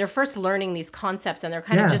 when they're first learning these concepts and they're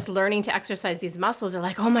kind of just learning to exercise these muscles, they're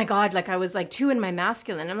like, oh my God, like I was like too in my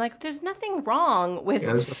masculine. I'm like, there's nothing wrong with,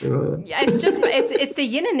 there's nothing wrong with it. It's just, it's the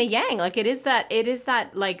yin and the yang. Like it is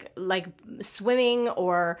that like swimming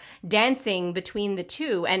or dancing between the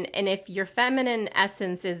two. And if your feminine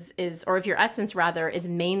essence is, or if your essence rather is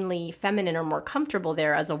mainly feminine or more comfortable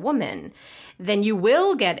there as a woman, then you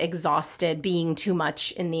will get exhausted being too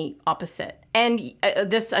much in the opposite. And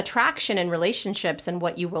this attraction in relationships and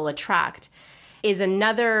what you will attract is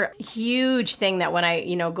another huge thing that when I,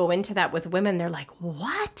 go into that with women, they're like,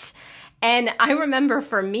 what? And I remember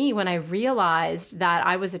for me, when I realized that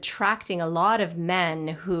I was attracting a lot of men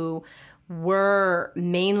who were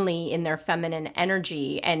mainly in their feminine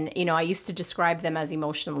energy. And, I used to describe them as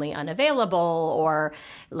emotionally unavailable or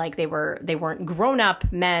like they weren't grown up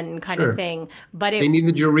men kind of thing. But they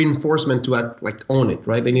needed your reinforcement to act like own it,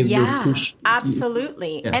 right? They needed your push.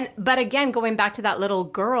 Absolutely. Yeah. But again, going back to that little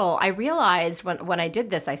girl, I realized when I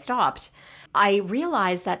did this, I stopped. I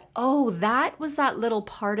realized that, that was that little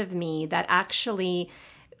part of me that actually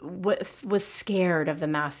was scared of the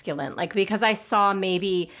masculine, like because I saw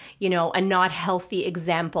maybe, a not healthy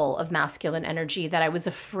example of masculine energy that I was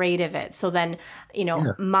afraid of it. So then,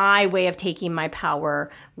 my way of taking my power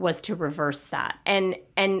was to reverse that. And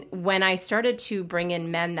when I started to bring in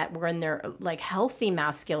men that were in their like healthy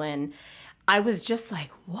masculine, I was just like,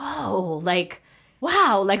 whoa, like,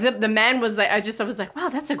 wow, like the man was like, I was like, wow,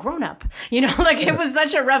 that's a grown up, like it was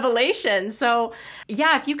such a revelation. So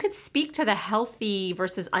yeah, if you could speak to the healthy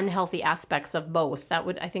versus unhealthy aspects of both, that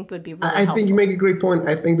would be really helpful. I think you make a great point.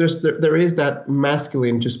 I think there is that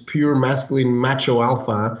masculine, just pure masculine macho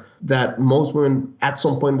alpha that most women at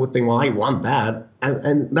some point would think, well, I want that.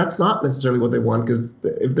 And that's not necessarily what they want, because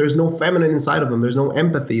if there's no feminine inside of them, there's no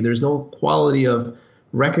empathy, there's no quality of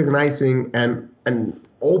recognizing and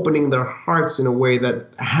opening their hearts in a way that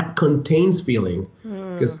contains feeling,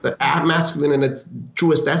 because the masculine in its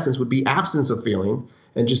truest essence would be absence of feeling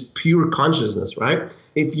and just pure consciousness, right?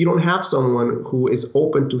 If you don't have someone who is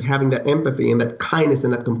open to having that empathy and that kindness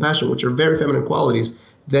and that compassion, which are very feminine qualities,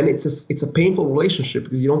 then it's a painful relationship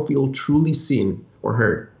because you don't feel truly seen or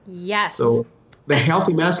heard. Yes. So the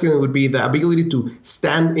healthy masculine would be the ability to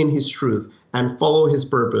stand in his truth and follow his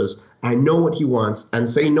purpose and know what he wants and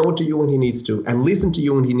say no to you when he needs to and listen to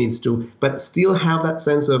you when he needs to, but still have that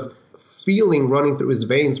sense of feeling running through his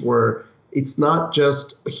veins where it's not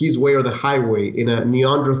just his way or the highway in a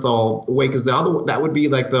Neanderthal way, because that would be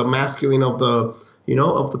like the masculine of the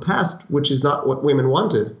of the past, which is not what women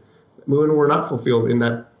wanted. Women were not fulfilled in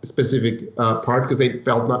that specific part because they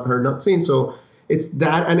felt not heard, not seen. So it's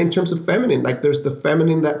that. And in terms of feminine, like there's the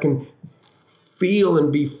feminine that can feel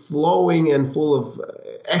and be flowing and full of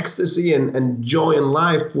ecstasy and joy in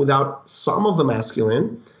life without some of the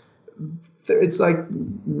masculine. It's like,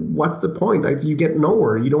 what's the point? Like, you get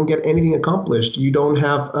nowhere. You don't get anything accomplished. You don't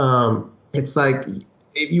have, it's like,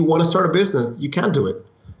 if you want to start a business, you can't do it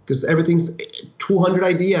because everything's 200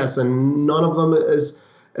 ideas and none of them is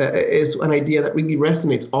an idea that really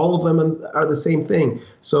resonates. All of them are the same thing.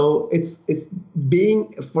 So it's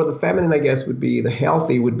being, for the feminine, I guess, would be the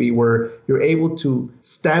healthy would be where you're able to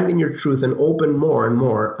stand in your truth and open more and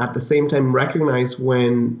more, at the same time recognize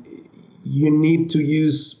when you need to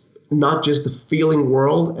use not just the feeling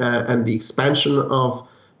world and the expansion of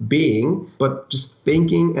being, but just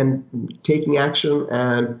thinking and taking action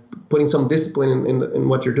and putting some discipline in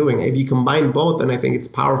what you're doing. If you combine both, then I think it's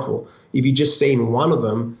powerful. If you just stay in one of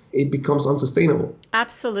them, it becomes unsustainable.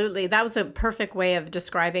 Absolutely. That was a perfect way of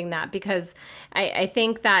describing that, because I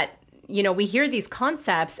think that, you know, we hear these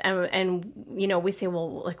concepts and, you know, we say,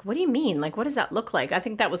 well, like, what do you mean? Like, what does that look like? I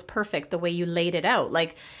think that was perfect the way you laid it out.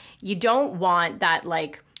 Like, you don't want that,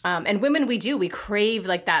 like, and women, we crave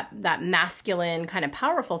like that masculine kind of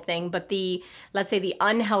powerful thing, but let's say the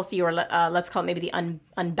unhealthy, or let's call it maybe the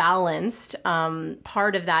unbalanced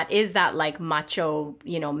part of that is that like macho,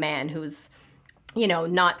 you know, man who's, you know,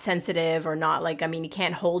 not sensitive, or not like, I mean, he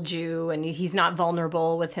can't hold you, and he's not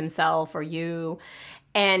vulnerable with himself or you.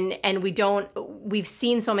 And we've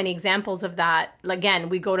seen so many examples of that. Again,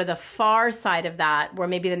 we go to the far side of that, where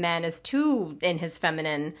maybe the man is too in his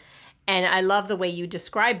feminine. And I love the way you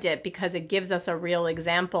described it, because it gives us a real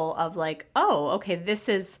example of like, oh, okay, this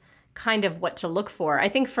is kind of what to look for. I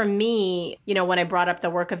think for me, you know, when I brought up the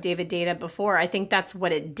work of David Deida before, I think that's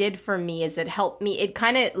what it did for me, is it helped me. It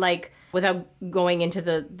kind of like, without going into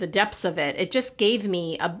the depths of it, it just gave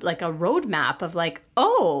me a roadmap of like,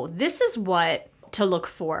 oh, this is what to look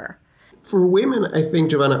for. For women, I think,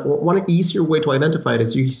 Giovanna, one easier way to identify it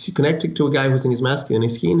is you connect to a guy who's in his masculine.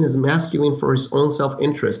 Is he in his masculine for his own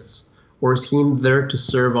self-interests, or is he there to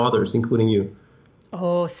serve others, including you?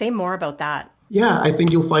 Oh, say more about that. Yeah, I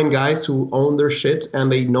think you'll find guys who own their shit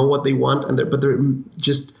and they know what they want, but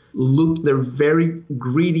they're very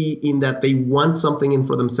greedy in that they want something in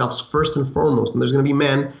for themselves first and foremost. And there's going to be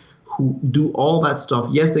men who do all that stuff.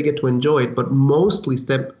 Yes, they get to enjoy it, but mostly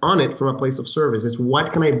step on it from a place of service. It's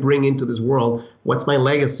what can I bring into this world? What's my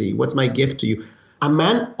legacy? What's my gift to you? A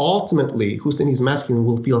man ultimately who's in his masculine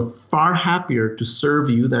will feel far happier to serve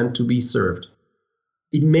you than to be served.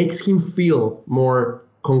 It makes him feel more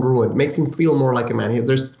congruent, makes him feel more like a man.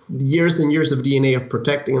 There's years and years of DNA of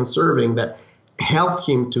protecting and serving that help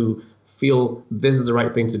him to feel this is the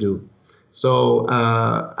right thing to do. So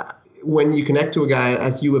when you connect to a guy,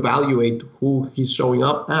 as you evaluate who he's showing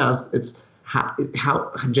up as, it's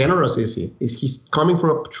how generous is he? Is he coming from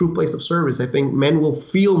a true place of service? I think men will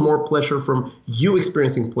feel more pleasure from you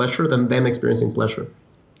experiencing pleasure than them experiencing pleasure.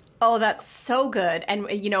 Oh, that's so good. And,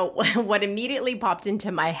 you know, what immediately popped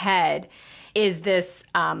into my head is this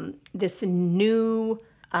new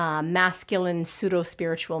masculine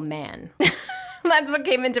pseudo-spiritual man. That's what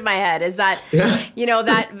came into my head, is that, you know,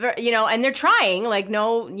 and they're trying, like,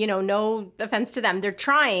 no offense to them. They're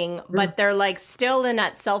trying, but they're like still in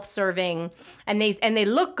that self-serving, and they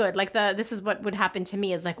look good. Like this is what would happen to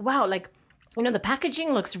me, is like, wow, like, you know, the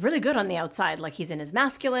packaging looks really good on the outside. Like, he's in his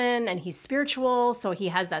masculine and he's spiritual. So he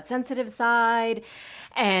has that sensitive side.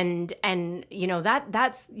 And you know,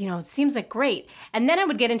 that's, you know, seems like great. And then I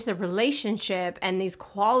would get into the relationship and these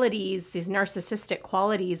qualities, these narcissistic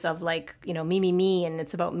qualities of like, you know, me, and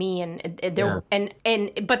it's about me.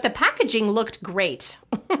 But the packaging looked great.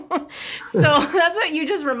 So that's what you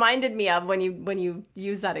just reminded me of when you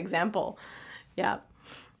use that example. Yeah.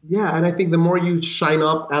 Yeah, and I think the more you shine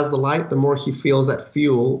up as the light, the more he feels that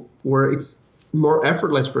fuel, where it's more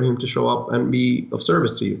effortless for him to show up and be of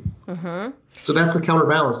service to you. Mm-hmm. So that's the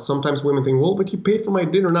counterbalance. Sometimes women think, well, but he paid for my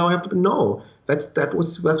dinner, now I have to. No, that's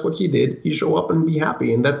what he did. You show up and be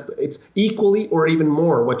happy, and it's equally or even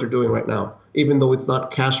more what you're doing right now, even though it's not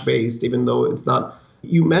cash based, even though it's not.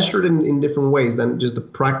 You measure it in different ways than just the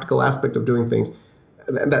practical aspect of doing things.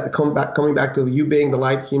 And that coming back to you being the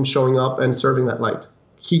light, him showing up and serving that light.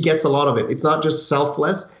 He gets a lot of it. It's not just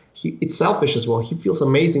selfless. It's selfish as well. He feels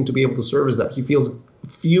amazing to be able to service that. He feels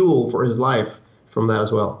fuel for his life from that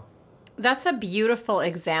as well. That's a beautiful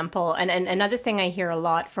example. And another thing I hear a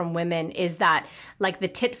lot from women is that, like, the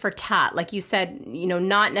tit for tat, like you said, you know,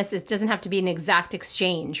 not necessarily, it doesn't have to be an exact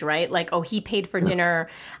exchange, right? Like, oh, he paid for dinner,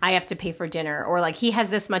 I have to pay for dinner. Or like, he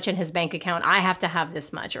has this much in his bank account, I have to have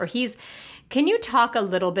this much. Or can you talk a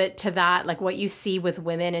little bit to that, like what you see with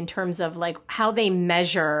women in terms of like how they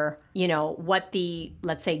measure, you know, what the,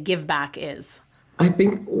 let's say, give back is? I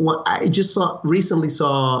think what I just recently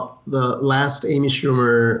saw the last Amy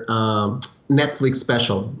Schumer Netflix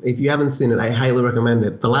special. If you haven't seen it, I highly recommend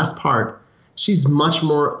it. The last part, she's much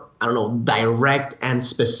more, I don't know, direct and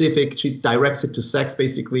specific. She directs it to sex,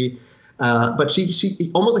 basically. But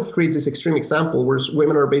she almost like creates this extreme example where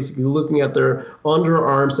women are basically looking at their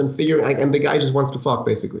underarms and figuring, and the guy just wants to fuck,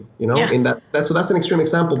 basically, you know. Yeah. So that's an extreme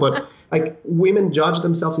example. But like, women judge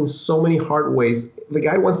themselves in so many hard ways. The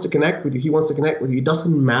guy wants to connect with you. He wants to connect with you. It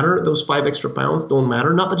doesn't matter. Those 5 extra pounds don't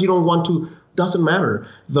matter. Not that you don't want to. Doesn't matter.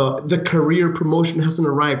 The career promotion hasn't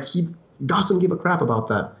arrived. He doesn't give a crap about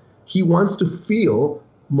that. He wants to feel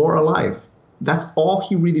more alive. That's all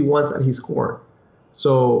he really wants at his core.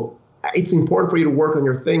 So it's important for you to work on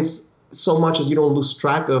your things so much as you don't lose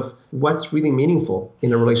track of what's really meaningful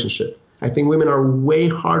in a relationship. I think women are way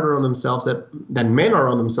harder on themselves than men are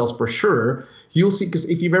on themselves, for sure. You'll see, because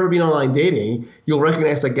if you've ever been online dating, you'll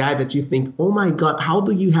recognize a guy that you think, oh my God, how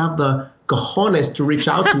do you have the cojones to reach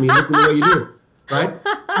out to me looking the way you do, right?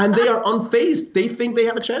 And they are unfazed. They think they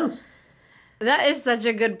have a chance. That is such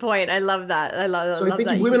a good point. I love that. So I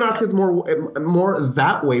think if women acted more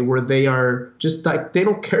that way, where they are just like, they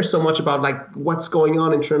don't care so much about like what's going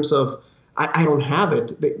on in terms of, I don't have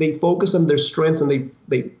it. They focus on their strengths and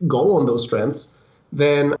they go on those strengths,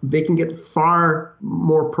 then they can get far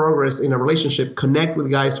more progress in a relationship, connect with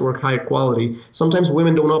guys who are higher quality. Sometimes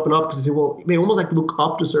women don't open up because they almost like look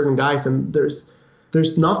up to certain guys, and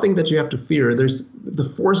there's nothing that you have to fear. There's the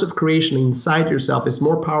force of creation inside yourself is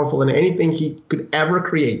more powerful than anything he could ever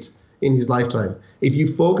create in his lifetime. If you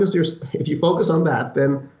focus on that,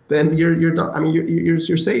 then you're done. I mean,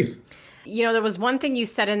 you're safe. You know, there was one thing you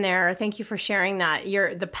said in there. Thank you for sharing that.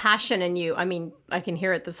 The passion in you. I mean, I can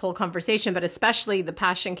hear it this whole conversation, but especially the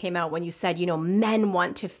passion came out when you said, you know, men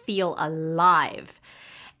want to feel alive.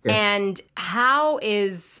 Yes. And how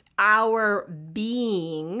is our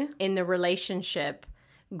being in the relationship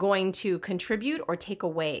going to contribute or take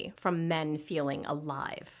away from men feeling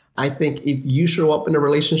alive? I think if you show up in a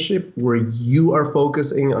relationship where you are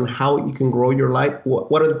focusing on how you can grow your life,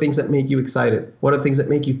 what are the things that make you excited? What are the things that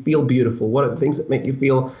make you feel beautiful? What are the things that make you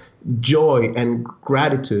feel joy and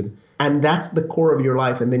gratitude? And that's the core of your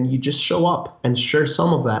life. And then you just show up and share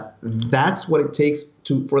some of that. That's what it takes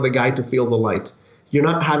for the guy to feel the light. You're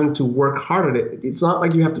not having to work hard at it. It's not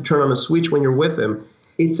like you have to turn on a switch when you're with him.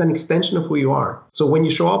 It's an extension of who you are. So when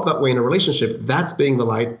you show up that way in a relationship, that's being the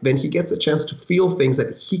light, then he gets a chance to feel things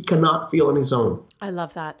that he cannot feel on his own. I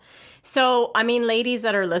love that. So, I mean, ladies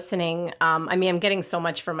that are listening, I'm getting so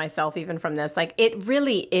much for myself even from this. Like, it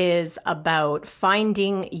really is about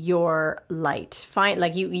finding your light.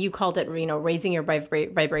 Like you called it, you know, raising your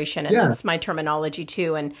vibration. And that's my terminology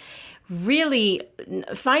too. And really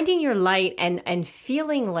finding your light and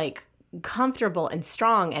feeling like comfortable and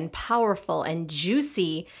strong and powerful and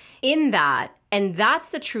juicy in that. And that's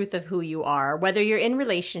the truth of who you are, whether you're in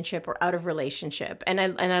relationship or out of relationship. And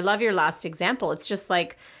I love your last example. It's just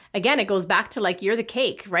like, again, it goes back to like, you're the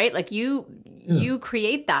cake, right? Like you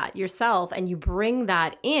create that yourself and you bring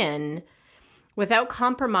that in without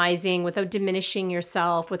compromising, without diminishing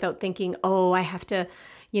yourself, without thinking, oh, I have to,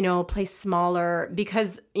 you know, play smaller.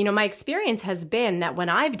 Because, you know, my experience has been that when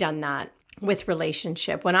I've done that, with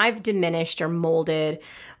relationship, when I've diminished or molded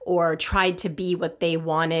or tried to be what they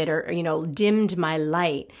wanted or, you know, dimmed my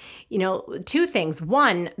light, you know, two things.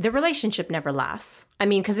 One, the relationship never lasts. I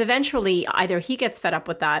mean, because eventually either he gets fed up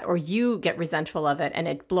with that or you get resentful of it and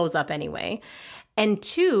it blows up anyway. And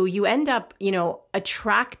two, you end up, you know,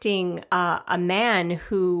 attracting a man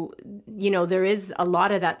who, you know, there is a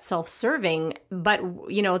lot of that self-serving, but,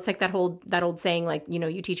 you know, it's like that old saying, like, you know,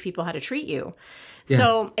 you teach people how to treat you. Yeah.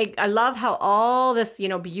 So I love how all this, you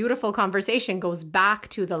know, beautiful conversation goes back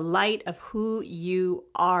to the light of who you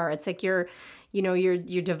are. It's like your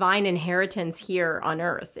divine inheritance here on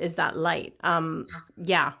earth is that light.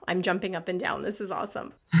 Yeah, I'm jumping up and down. This is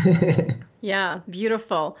awesome. Yeah,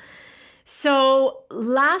 beautiful. So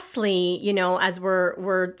lastly, you know, as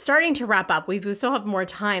we're starting to wrap up, we still have more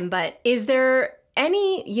time, but is there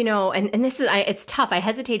any, you know, and this is, it's tough. I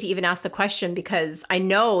hesitate to even ask the question because I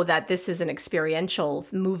know that this is an experiential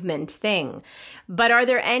movement thing, but are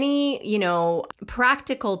there any, you know,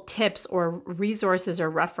 practical tips or resources or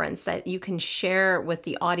reference that you can share with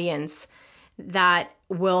the audience that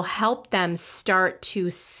will help them start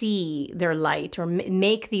to see their light or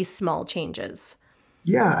make these small changes?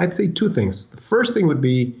 Yeah, I'd say two things. The first thing would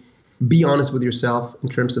be honest with yourself in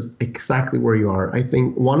terms of exactly where you are. I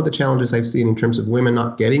think one of the challenges I've seen in terms of women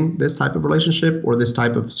not getting this type of relationship or this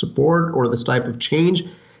type of support or this type of change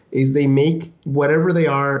is they make whatever they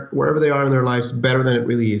are, wherever they are in their lives, better than it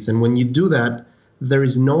really is. And when you do that, there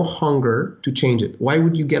is no hunger to change it. Why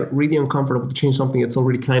would you get really uncomfortable to change something that's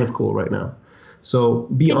already kind of cool right now? So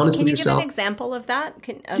be honest with yourself. Can you give an example of that?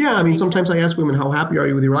 Yeah, I mean, sometimes I ask women, how happy are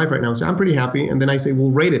you with your life right now? So I'm pretty happy. And then I say, well,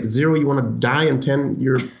 rate it. 0, you want to die, and 10,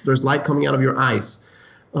 there's light coming out of your eyes.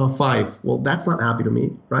 5, well, that's not happy to me,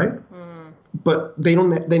 right? But they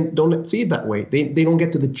don't see it that way. They don't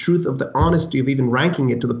get to the truth of the honesty of even ranking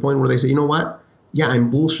it to the point where they say, you know what? Yeah,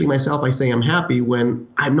 I'm bullshitting myself. I say I'm happy when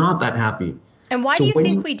I'm not that happy. And why do you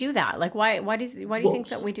think we do that? Like, why do you think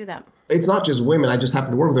that we do that? It's not just women. I just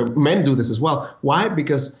happen to work with them. Men do this as well. Why?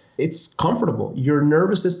 Because it's comfortable. Your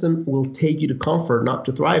nervous system will take you to comfort, not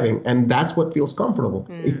to thriving. And that's what feels comfortable.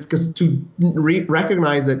 Because to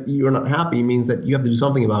recognize that you're not happy means that you have to do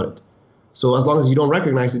something about it. So as long as you don't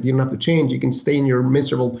recognize it, you don't have to change. You can stay in your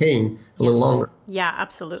miserable pain a little longer. Yeah,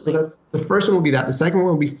 absolutely. So that's the first one will be that. The second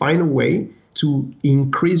one will be find a way to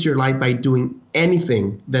increase your life by doing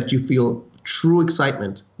anything that you feel true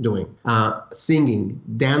excitement doing. Singing,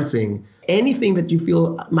 dancing, anything that you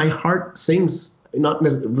feel my heart sings, not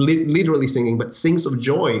literally singing, but sings of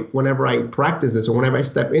joy whenever I practice this or whenever I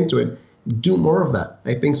step into it. Do more of that.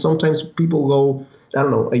 I think sometimes people go, I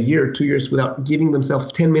don't know, a year, 2 years without giving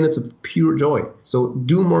themselves 10 minutes of pure joy. So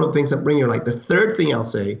do more of the things that bring you life. The third thing I'll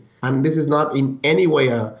say, and this is not in any way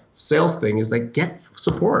a sales thing, is like get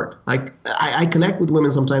support. Like I connect with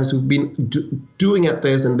women sometimes who've been doing at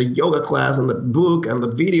this and the yoga class and the book and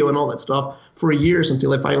the video and all that stuff for years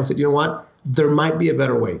until I finally said, you know what? There might be a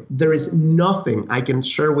better way. There is nothing I can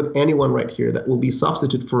share with anyone right here that will be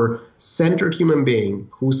substitute for centered human being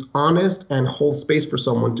who's honest and holds space for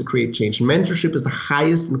someone to create change. Mentorship is the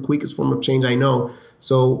highest and quickest form of change I know.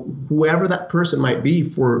 So whoever that person might be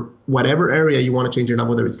for whatever area you want to change your life,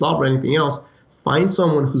 whether it's love or anything else, find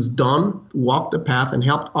someone who's walked the path and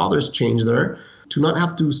helped others change there, to not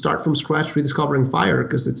have to start from scratch rediscovering fire,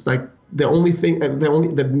 because it's like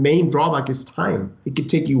the main drawback is time. It could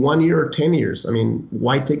take you 1 year or 10 years. I mean,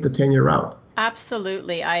 why take the 10-year route?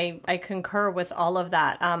 Absolutely. I concur with all of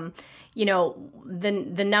that.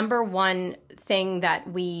 The number one thing that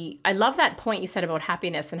I love that point you said about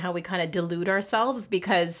happiness and how we kind of delude ourselves,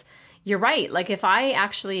 because you're right. Like if I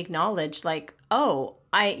actually acknowledge like, oh,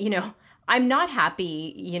 I'm not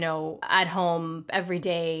happy, at home every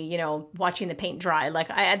day, watching the paint dry. Like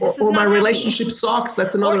or my relationship sucks.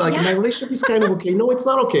 That's another, my relationship is kind of okay. No, it's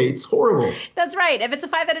not okay. It's horrible. That's right. If it's a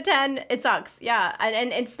 5 out of 10, it sucks. Yeah.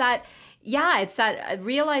 And it's that, it's that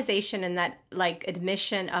realization and that like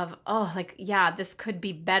admission of, this could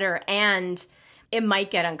be better. And it might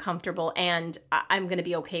get uncomfortable and I'm going to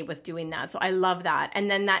be okay with doing that. So I love that. And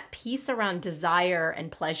then that piece around desire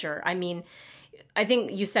and pleasure. I mean, I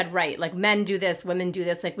think you said right, like men do this, women do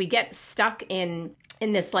this. Like we get stuck in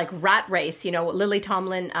this like rat race. Lily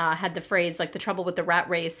Tomlin had the phrase, like the trouble with the rat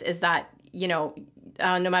race is that,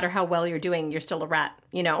 no matter how well you're doing, you're still a rat,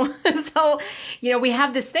 So, we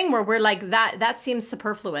have this thing where we're like that seems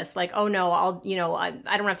superfluous. Like, oh no,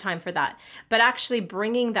 I don't have time for that. But actually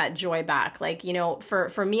bringing that joy back, like,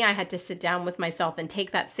 for me, I had to sit down with myself and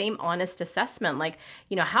take that same honest assessment. Like,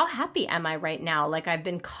 how happy am I right now? Like I've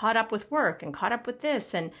been caught up with work and caught up with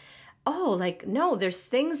this and, oh, like, no, there's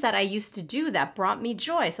things that I used to do that brought me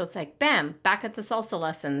joy. So it's like, bam, back at the salsa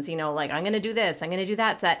lessons, like I'm going to do this, I'm going to do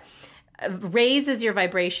that. That raises your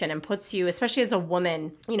vibration and puts you, especially as a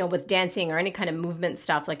woman, with dancing or any kind of movement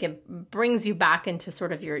stuff, like it brings you back into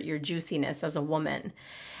sort of your juiciness as a woman.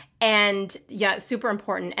 And yeah, super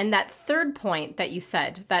important. And that third point that you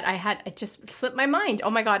said that it just slipped my mind.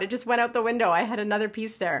 Oh my God, it just went out the window. I had another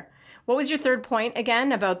piece there. What was your third point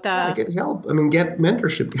again about the... get help. I mean, get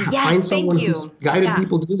mentorship. Yes, find someone who's guided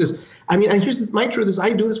people to do this. I mean, and here's my truth is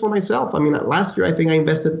I do this for myself. I mean, last year, I think I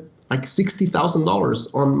invested like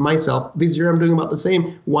 $60,000 on myself. This year, I'm doing about the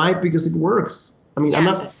same. Why? Because it works. I mean, I'm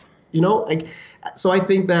not, so I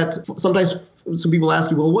think that sometimes some people ask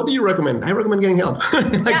you, well, what do you recommend? I recommend getting help.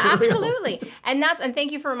 Absolutely. And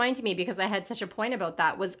thank you for reminding me, because I had such a point about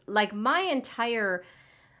that, was like my entire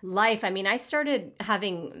life. I mean, I started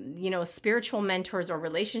having, spiritual mentors or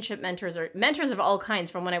relationship mentors or mentors of all kinds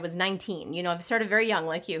from when I was 19. I've started very young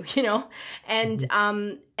like you, and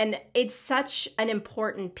it's such an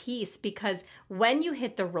important piece, because when you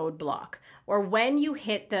hit the roadblock or when you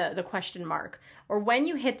hit the question mark or when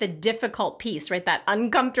you hit the difficult piece, right, that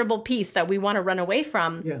uncomfortable piece that we want to run away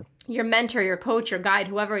from, your mentor, your coach, your guide,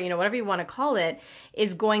 whoever, whatever you want to call it,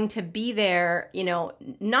 is going to be there,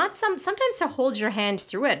 not sometimes to hold your hand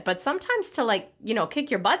through it, but sometimes to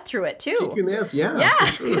kick your butt through it too. Kick your ass, yeah. Yeah,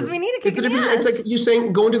 because we need to kick your ass. It's like you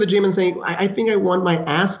saying, going to the gym and saying, I think I want my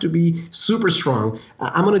ass to be super strong.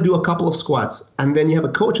 I'm going to do a couple of squats. And then you have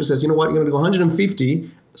a coach who says, you know what, you're going to do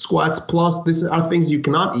 150 squats plus these are things you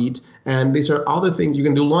cannot eat, and these are other things you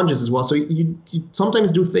can do, lunges as well. So you sometimes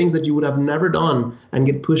do things that you would have never done and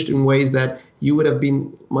get pushed in ways that you would have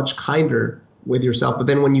been much kinder with yourself. But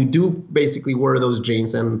then when you do basically wear those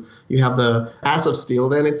jeans and you have the ass of steel,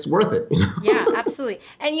 then it's worth it. Yeah, Absolutely.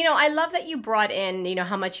 And, I love that you brought in,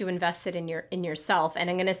 how much you invested in yourself. And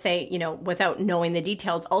I'm going to say, without knowing the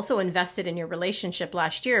details, also invested in your relationship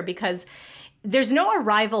last year, because there's no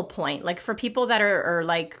arrival point. Like for people that are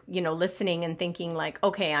like, listening and thinking like,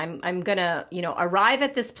 okay, I'm going to, arrive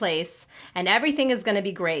at this place and everything is going to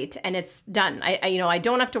be great and it's done. I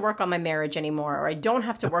don't have to work on my marriage anymore, or I don't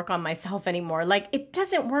have to work on myself anymore. Like it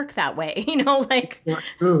doesn't work that way, like.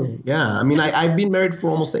 That's true. Yeah. I mean, I've been married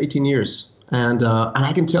for almost 18 years and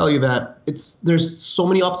I can tell you that there's so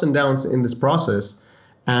many ups and downs in this process.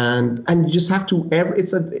 And you just have to,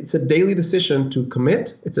 it's a daily decision to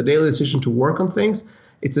commit. It's a daily decision to work on things.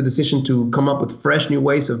 It's a decision to come up with fresh new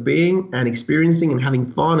ways of being and experiencing and having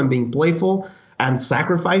fun and being playful and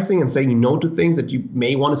sacrificing and saying no to things that you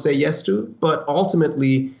may want to say yes to. But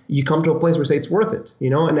ultimately, you come to a place where you say it's worth it,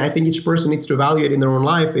 And I think each person needs to evaluate in their own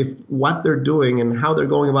life if what they're doing and how they're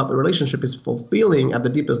going about the relationship is fulfilling at the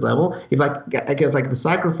deepest level. If I guess the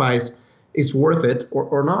sacrifice is worth it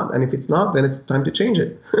or not. And if it's not, then it's time to change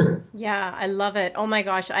it. Yeah, I love it. Oh my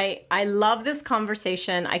gosh. I love this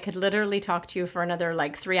conversation. I could literally talk to you for another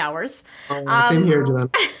 3 hours. Same here,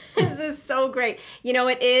 Joanne. This is so great.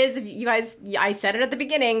 It is, you guys, I said it at the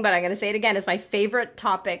beginning, but I'm going to say it again. It's my favorite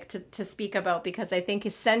topic to speak about, because I think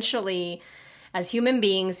essentially as human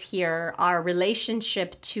beings here, our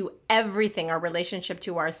relationship to everything, our relationship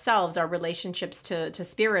to ourselves, our relationships to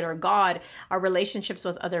spirit or God, our relationships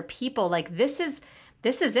with other people, this is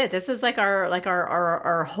it. This is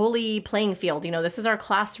our holy playing field. This is our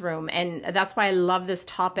classroom. And that's why I love this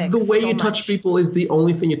topic. The way you touch people is the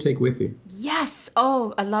only thing you take with you. Yes.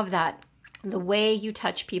 Oh, I love that. The way you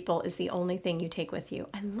touch people is the only thing you take with you.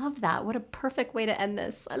 I love that. What a perfect way to end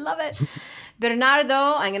this. I love it. Bernardo,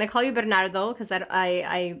 I'm going to call you Bernardo because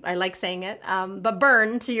I like saying it. But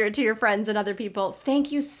Bern, to your friends and other people,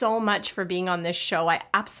 thank you so much for being on this show. I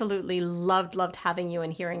absolutely loved having you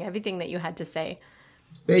and hearing everything that you had to say.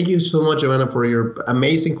 Thank you so much, Joanna, for your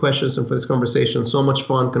amazing questions and for this conversation. So much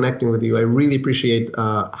fun connecting with you. I really appreciate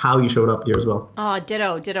how you showed up here as well. Oh,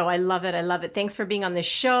 ditto. I love it. Thanks for being on this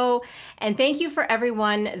show. And thank you for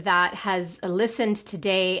everyone that has listened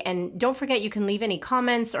today. And don't forget, you can leave any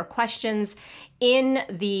comments or questions in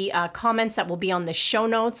the comments that will be on the show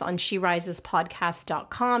notes on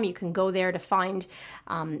sherisespodcast.com. You can go there to find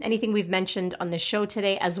anything we've mentioned on the show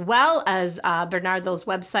today, as well as Bernardo's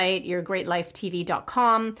website,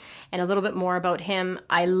 yourgreatlifetv.com, and a little bit more about him.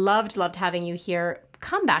 I loved having you here.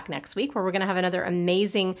 Come back next week where we're going to have another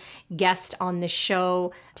amazing guest on the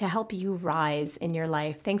show to help you rise in your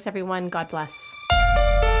life. Thanks, everyone. God bless.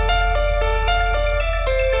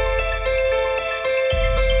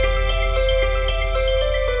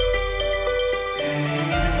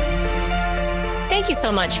 Thank you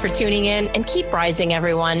so much for tuning in, and keep rising,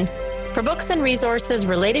 everyone. For books and resources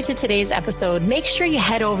related to today's episode, make sure you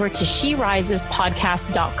head over to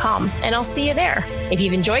sherisespodcast.com, and I'll see you there. If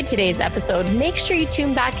you've enjoyed today's episode, make sure you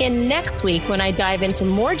tune back in next week when I dive into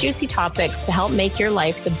more juicy topics to help make your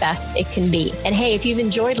life the best it can be. And hey, if you've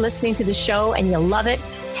enjoyed listening to the show and you love it,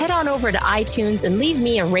 head on over to iTunes and leave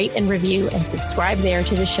me a rate and review and subscribe there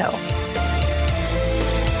to the show.